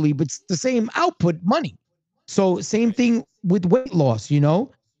illegally, but it's the same output money. So same thing with weight loss,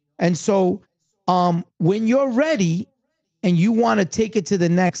 And so when you're ready and you want to take it to the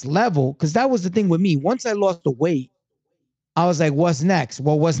next level, because that was the thing with me. Once I lost the weight, I was like, what's next?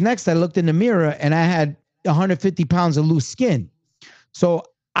 Well, what's next? I looked in the mirror and I had 150 pounds of loose skin. So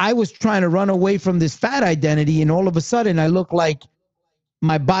I was trying to run away from this fat identity, and all of a sudden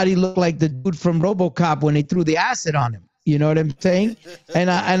my body looked like the dude from RoboCop when they threw the acid on him. You know what I'm saying? And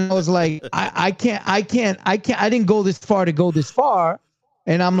I was like, I didn't go this far to go this far.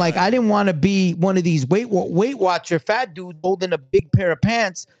 And I'm like, I didn't want to be one of these Weight Watcher fat dudes holding a big pair of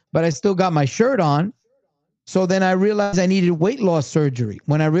pants, but I still got my shirt on. So then I realized I needed weight loss surgery.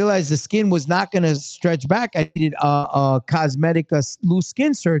 When I realized the skin was not going to stretch back, I needed a cosmetic loose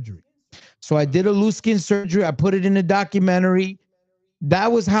skin surgery. So I did a loose skin surgery. I put it in a documentary.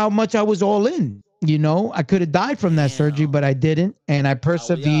 That was how much I was all in. I could have died from that surgery, but I didn't. And I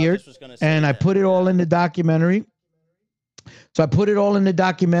persevered and I put it all in the documentary. So I put it all in the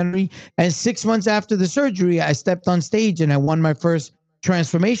documentary. And 6 months after the surgery, I stepped on stage and I won my first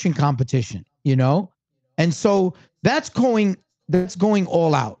transformation competition, And so that's going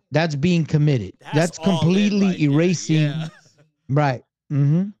all out. That's being committed. That's completely erasing. Yeah. Right.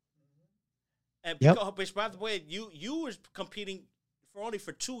 Mm-hmm. And because, by the way, you were competing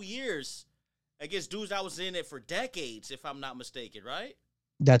for 2 years against dudes that was in it for decades, if I'm not mistaken, right?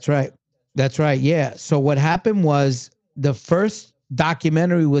 That's right. Yeah. So what happened was the first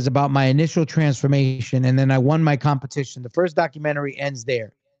documentary was about my initial transformation, and then I won my competition. The first documentary ends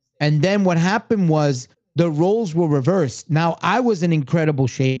there. And then what happened was the roles were reversed. Now I was in incredible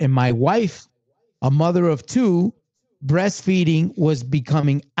shape, and my wife, a mother of two, breastfeeding, was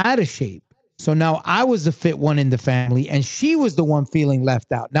becoming out of shape. So now I was the fit one in the family, and she was the one feeling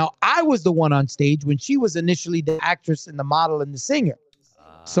left out. Now I was the one on stage when she was initially the actress and the model and the singer.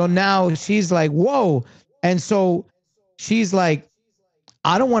 So now she's like, whoa. And so she's like,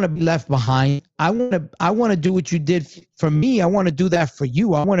 I don't want to be left behind. I want to do what you did for me. I want to do that for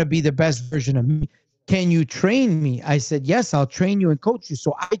you. I want to be the best version of me. Can you train me? I said, yes, I'll train you and coach you.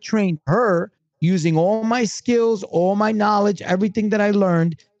 So I trained her using all my skills, all my knowledge, everything that I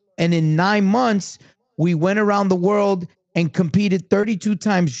learned. And in 9 months, we went around the world and competed 32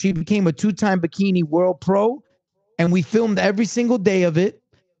 times. She became a 2-time bikini world pro. And we filmed every single day of it.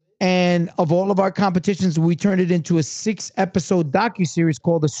 And of all of our competitions, we turned it into a 6-episode docuseries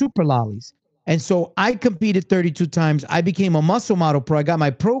called the Super Lollies. And so I competed 32 times. I became a muscle model pro. I got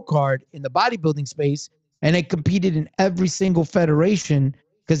my pro card in the bodybuilding space, and I competed in every single federation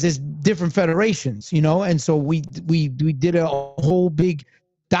because there's different federations, And so we did a whole big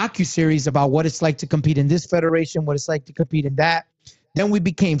docuseries about what it's like to compete in this federation, what it's like to compete in that. Then we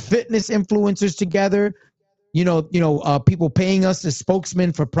became fitness influencers together. People paying us as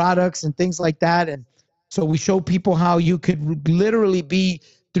spokesmen for products and things like that. And so we show people how you could literally be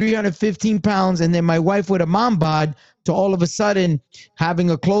 315 pounds. And then my wife with a mom bod to all of a sudden having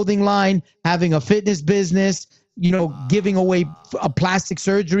a clothing line, having a fitness business, giving away plastic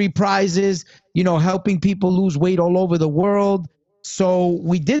surgery prizes, helping people lose weight all over the world. So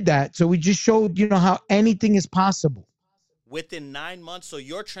we did that. So we just showed, how anything is possible. Within 9 months, so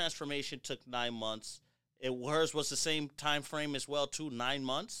your transformation took 9 months. Hers was the same time frame as well, too, 9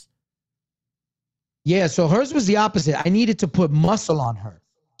 months? Yeah, so hers was the opposite. I needed to put muscle on her.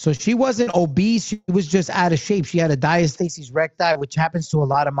 So she wasn't obese. She was just out of shape. She had a diastasis recti, which happens to a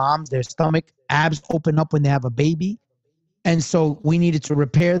lot of moms. Their stomach abs open up when they have a baby. And so we needed to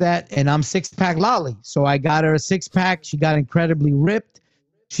repair that. And I'm six-pack Lolly. So I got her a six-pack. She got incredibly ripped.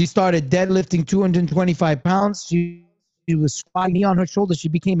 She started deadlifting 225 pounds. She was squatting knee on her shoulder. She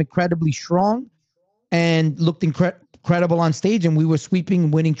became incredibly strong and looked incredible on stage. And we were sweeping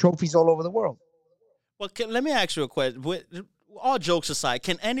and winning trophies all over the world. Well, let me ask you a question. All jokes aside,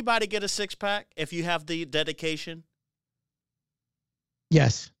 can anybody get a six-pack if you have the dedication?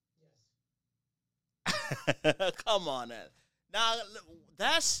 Yes. Come on, man. Now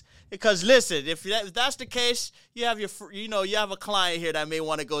that's because listen, if that's the case, you have you have a client here that may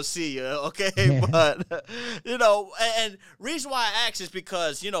want to go see you, okay? Yeah. But and reason why I ask is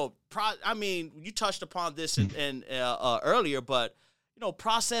because you touched upon this in earlier, but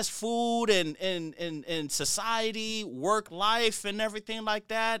processed food and society, work life, and everything like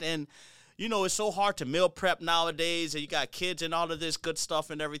that, and it's so hard to meal prep nowadays, and you got kids and all of this good stuff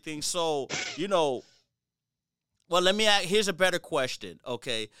and everything. So well, let me ask, here's a better question,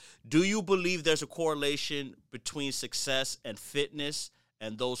 okay? Do you believe there's a correlation between success and fitness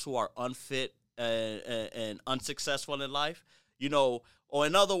and those who are unfit and unsuccessful in life? Or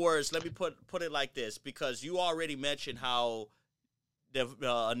in other words, let me put it like this, because you already mentioned how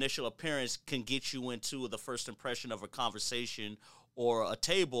the initial appearance can get you into the first impression of a conversation or a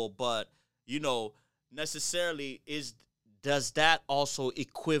table, but, necessarily does that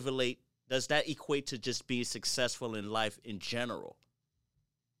equate to just being successful in life in general?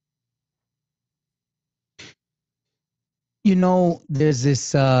 There's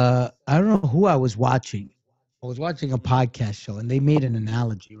this, I don't know who I was watching. I was watching a podcast show and they made an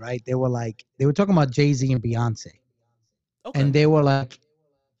analogy, right? They were talking about Jay-Z and Beyonce. Okay. And they were like,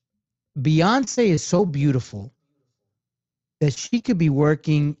 Beyonce is so beautiful that she could be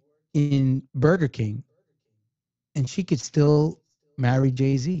working in Burger King and she could still marry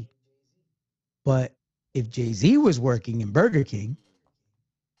Jay-Z. But if Jay-Z was working in Burger King,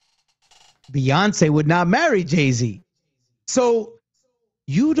 Beyonce would not marry Jay-Z. So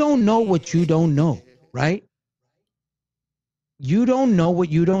you don't know what you don't know, right? You don't know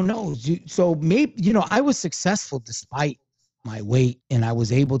what you don't know. So maybe, I was successful despite my weight, and I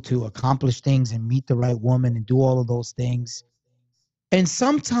was able to accomplish things and meet the right woman and do all of those things. And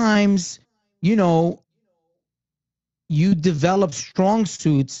sometimes, you develop strong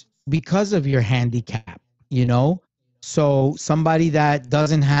suits because of your handicap, So somebody that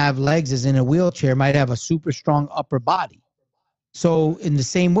doesn't have legs, is in a wheelchair, might have a super strong upper body. So in the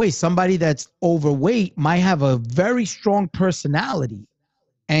same way, somebody that's overweight might have a very strong personality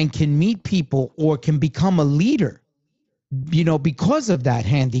and can meet people or can become a leader, because of that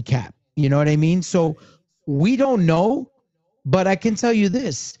handicap. You know what I mean? So we don't know, but I can tell you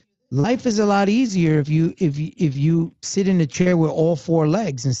this. Life is a lot easier if you sit in a chair with all four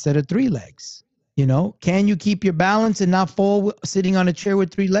legs instead of three legs. Can you keep your balance and not fall sitting on a chair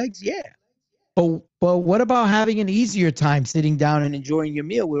with three legs? Yeah. But what about having an easier time sitting down and enjoying your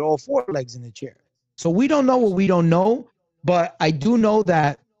meal with all four legs in the chair? So we don't know what we don't know, but I do know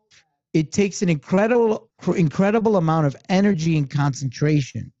that it takes an incredible amount of energy and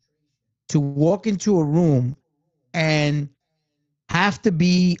concentration to walk into a room and have to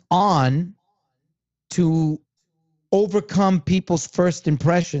be on to overcome people's first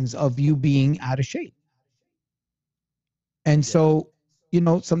impressions of you being out of shape. And so,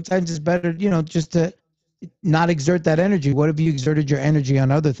 sometimes it's better, just to not exert that energy. What if you exerted your energy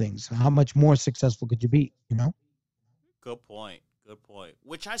on other things? How much more successful could you be, Good point.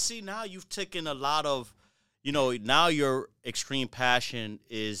 Which I see now you've taken a lot of, now your extreme passion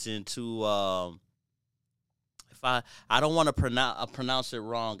is into, I don't want to pronounce it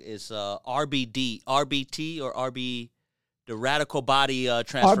wrong. It's RBT or RB, the radical body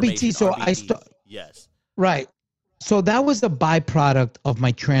transformation. RBT. So RBT. Yes. Right. So that was a byproduct of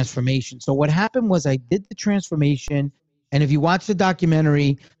my transformation. So what happened was I did the transformation, and if you watch the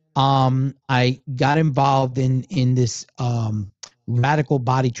documentary, I got involved in this radical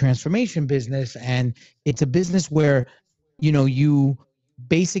body transformation business, and it's a business where you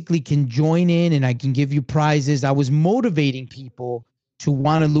basically can join in and I can give you prizes. I was motivating people to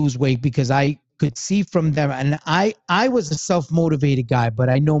want to lose weight because I could see from them. And I was a self-motivated guy, but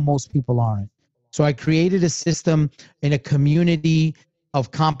I know most people aren't. So I created a system in a community of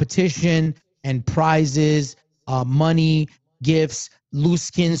competition and prizes, money, gifts, loose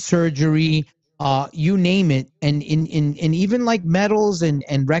skin surgery, you name it, and in even like medals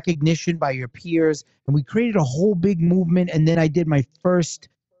and recognition by your peers. And we created a whole big movement. And then I did my first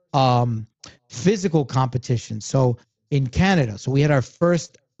physical competition. So in Canada, so we had our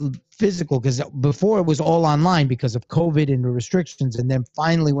first physical, because before it was all online because of COVID and the restrictions. And then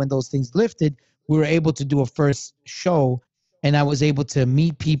finally, when those things lifted, we were able to do a first show, and I was able to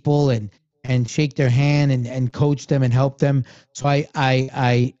meet people and shake their hand and coach them and help them. So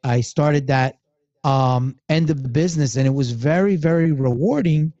I started that end of the business, and it was very, very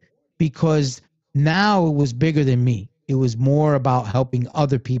rewarding, because now it was bigger than me. It was more about helping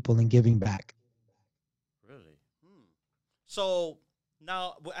other people and giving back. Really? So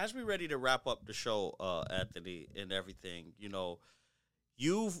now, as we're ready to wrap up the show, Anthony, and everything,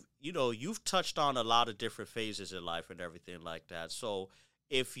 you've touched on a lot of different phases in life and everything like that. So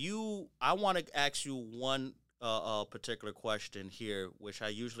I want to ask you one particular question here, which I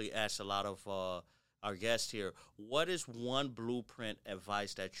usually ask a lot of our guests here. What is one blueprint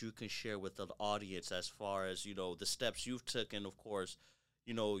advice that you can share with the audience as far as, the steps you've taken? Of course,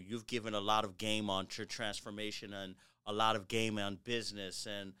 you've given a lot of game on your transformation and a lot of game on business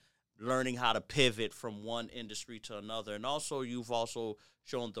and learning how to pivot from one industry to another. And also, you've also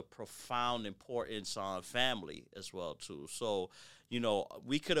shown the profound importance on family as well, too. So,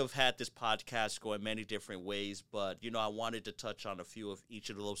 we could have had this podcast go in many different ways, but, I wanted to touch on a few of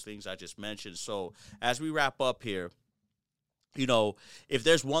each of those things I just mentioned. So as we wrap up here, if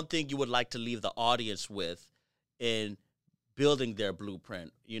there's one thing you would like to leave the audience with in building their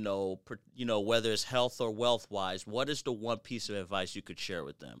blueprint, whether it's health or wealth wise, what is the one piece of advice you could share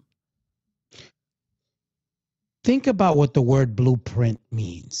with them? Think about what the word blueprint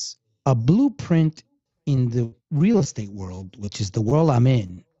means. A blueprint in the real estate world, which is the world I'm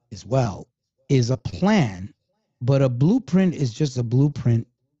in as well, is a plan, but a blueprint is just a blueprint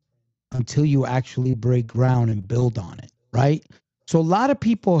until you actually break ground and build on it, right? So a lot of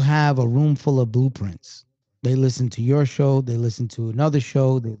people have a room full of blueprints. They listen to your show, they listen to another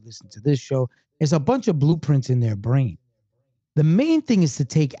show, they listen to this show. There's a bunch of blueprints in their brain. The main thing is to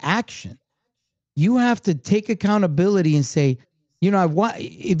take action. You have to take accountability and say,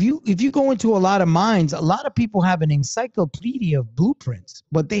 if you go into a lot of minds, a lot of people have an encyclopedia of blueprints,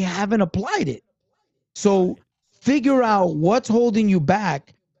 but they haven't applied it. So figure out what's holding you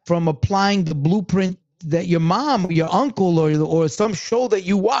back from applying the blueprint that your mom or your uncle or some show that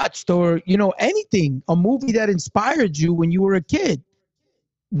you watched, or anything, a movie that inspired you when you were a kid.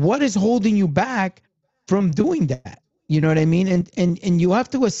 What is holding you back from doing that? You know what I mean? And you have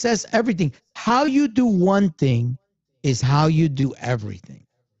to assess everything. How you do one thing is how you do everything.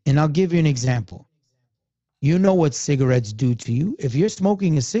 And I'll give you an example. You know what cigarettes do to you. If you're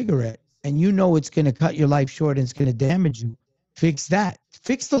smoking a cigarette and you know it's going to cut your life short and it's going to damage you, fix that.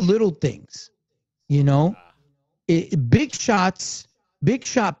 Fix the little things. Big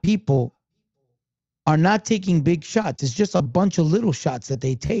shot people are not taking big shots. It's just a bunch of little shots that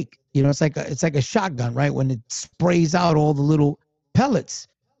they take. It's like a shotgun, right? When it sprays out all the little pellets.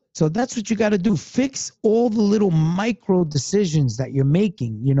 So that's what you got to do. Fix all the little micro decisions that you're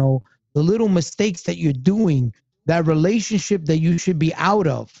making, the little mistakes that you're doing, that relationship that you should be out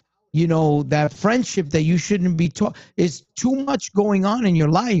of, that friendship that you shouldn't be taught. It's too much going on in your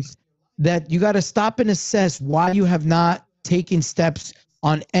life that you got to stop and assess why you have not taken steps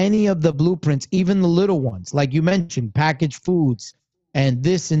on any of the blueprints, even the little ones, like you mentioned, packaged foods and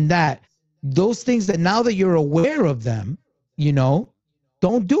this and that. Those things that now that you're aware of them,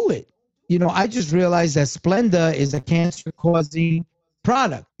 don't do it. I just realized that Splenda is a cancer-causing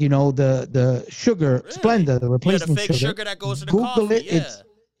product. The sugar, really? Splenda, the replacement the fake sugar that goes in the coffee.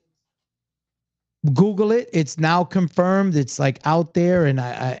 Google it. It's now confirmed. It's like out there, and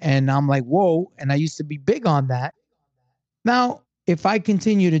I'm like, whoa. And I used to be big on that. Now, if I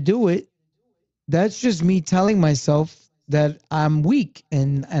continue to do it, that's just me telling myself that I'm weak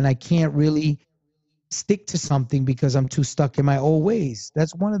and I can't really stick to something because I'm too stuck in my old ways.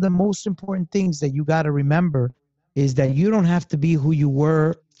 That's one of the most important things that you got to remember, is that you don't have to be who you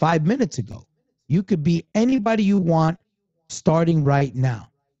were 5 minutes ago. You could be anybody you want starting right now.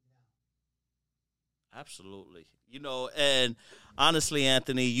 Absolutely. And honestly,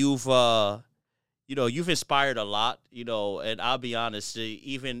 Anthony, you've inspired a lot, and I'll be honest,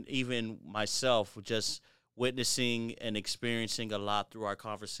 even myself, just witnessing and experiencing a lot through our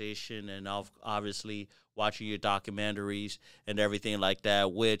conversation, and obviously watching your documentaries and everything like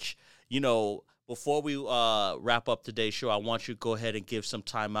that, which, before we wrap up today's show, I want you to go ahead and give some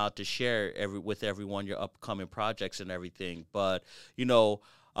time out to share with everyone your upcoming projects and everything. But,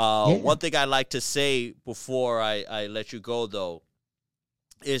 one thing I like to say before I let you go, though,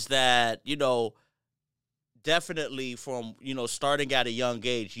 is that, definitely from, starting at a young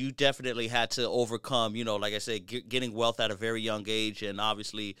age, you definitely had to overcome, like I said, getting wealth at a very young age, and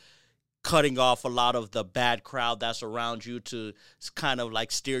obviously cutting off a lot of the bad crowd that's around you to kind of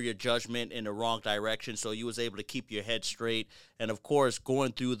like steer your judgment in the wrong direction. So you was able to keep your head straight. And of course,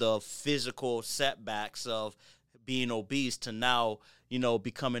 going through the physical setbacks of being obese to now,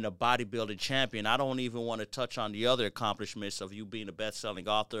 becoming a bodybuilding champion. I don't even want to touch on the other accomplishments of you being a best-selling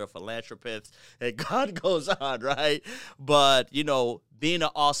author, a philanthropist, and God goes on, right? But, being an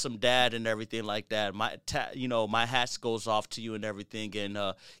awesome dad and everything like that, my hat goes off to you and everything, and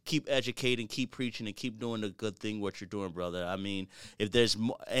keep educating, keep preaching, and keep doing the good thing what you're doing, brother. I mean, if there's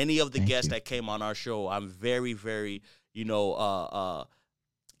any of the guests that came on our show, I'm very, very,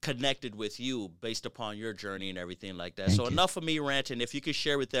 connected with you based upon your journey and everything like that. So enough of me ranting. If you could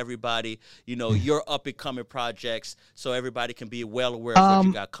share with everybody, your up and coming projects, so everybody can be well aware of what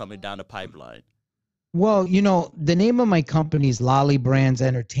you got coming down the pipeline. Well, the name of my company is Lolly Brands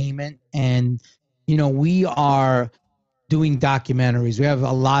Entertainment, and we are doing documentaries. We have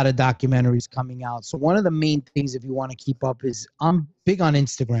a lot of documentaries coming out. So one of the main things, if you want to keep up, is I'm big on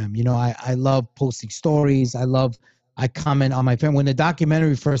Instagram. I love posting stories. I comment on my friend. When the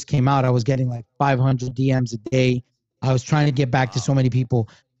documentary first came out, I was getting like 500 DMs a day. I was trying to get back to so many people.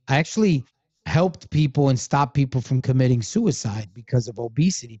 I actually helped people and stopped people from committing suicide because of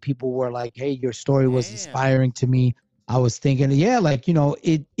obesity. People were like, hey, your story was inspiring to me. I was thinking,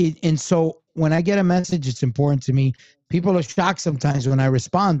 and so when I get a message, it's important to me. People are shocked sometimes when I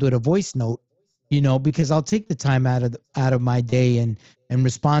respond with a voice note, because I'll take the time out of my day and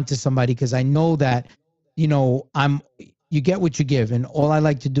respond to somebody, because I know that you get what you give, and all I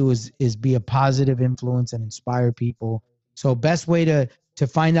like to do is be a positive influence and inspire people. So best way to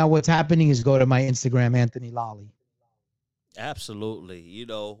find out what's happening is go to my Instagram, Anthony Lolly. Absolutely.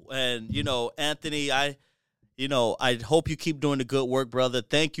 Anthony, I hope you keep doing the good work, brother.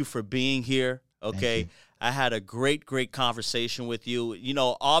 Thank you for being here. Okay. I had a great conversation with you.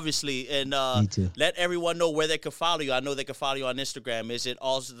 Obviously, and let everyone know where they can follow you. I know they can follow you on Instagram. Is it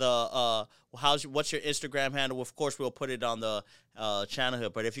also the what's your Instagram handle? Of course, we'll put it on the channel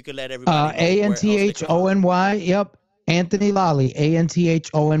here. But if you could let everybody know ANTHONY. Yep, Anthony Lolly. ANTHONY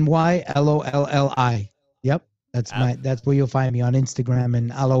LOLLI. Yep, that's where you'll find me on Instagram,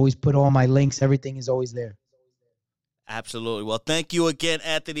 and I'll always put all my links. Everything is always there. Absolutely. Well, thank you again,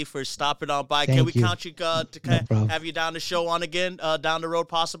 Anthony, for stopping on by. Can we count you to have you down the show on again down the road,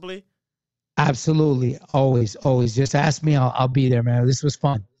 possibly? Absolutely. Always. Just ask me. I'll be there, man. This was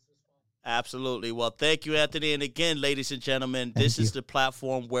fun. Absolutely. Well, thank you, Anthony. And again, ladies and gentlemen, this is the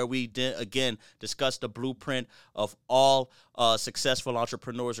platform where we, again, discuss the blueprint of all successful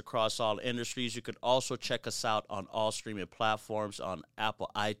entrepreneurs across all industries. You could also check us out on all streaming platforms, on Apple,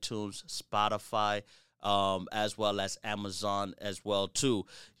 iTunes, Spotify, as well as Amazon as well too.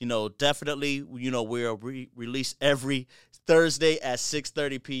 Definitely, we're released every Thursday at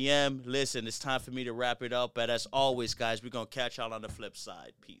 6:30 p.m. Listen, it's time for me to wrap it up. But as always, guys, we're going to catch y'all on the flip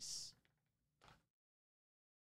side. Peace.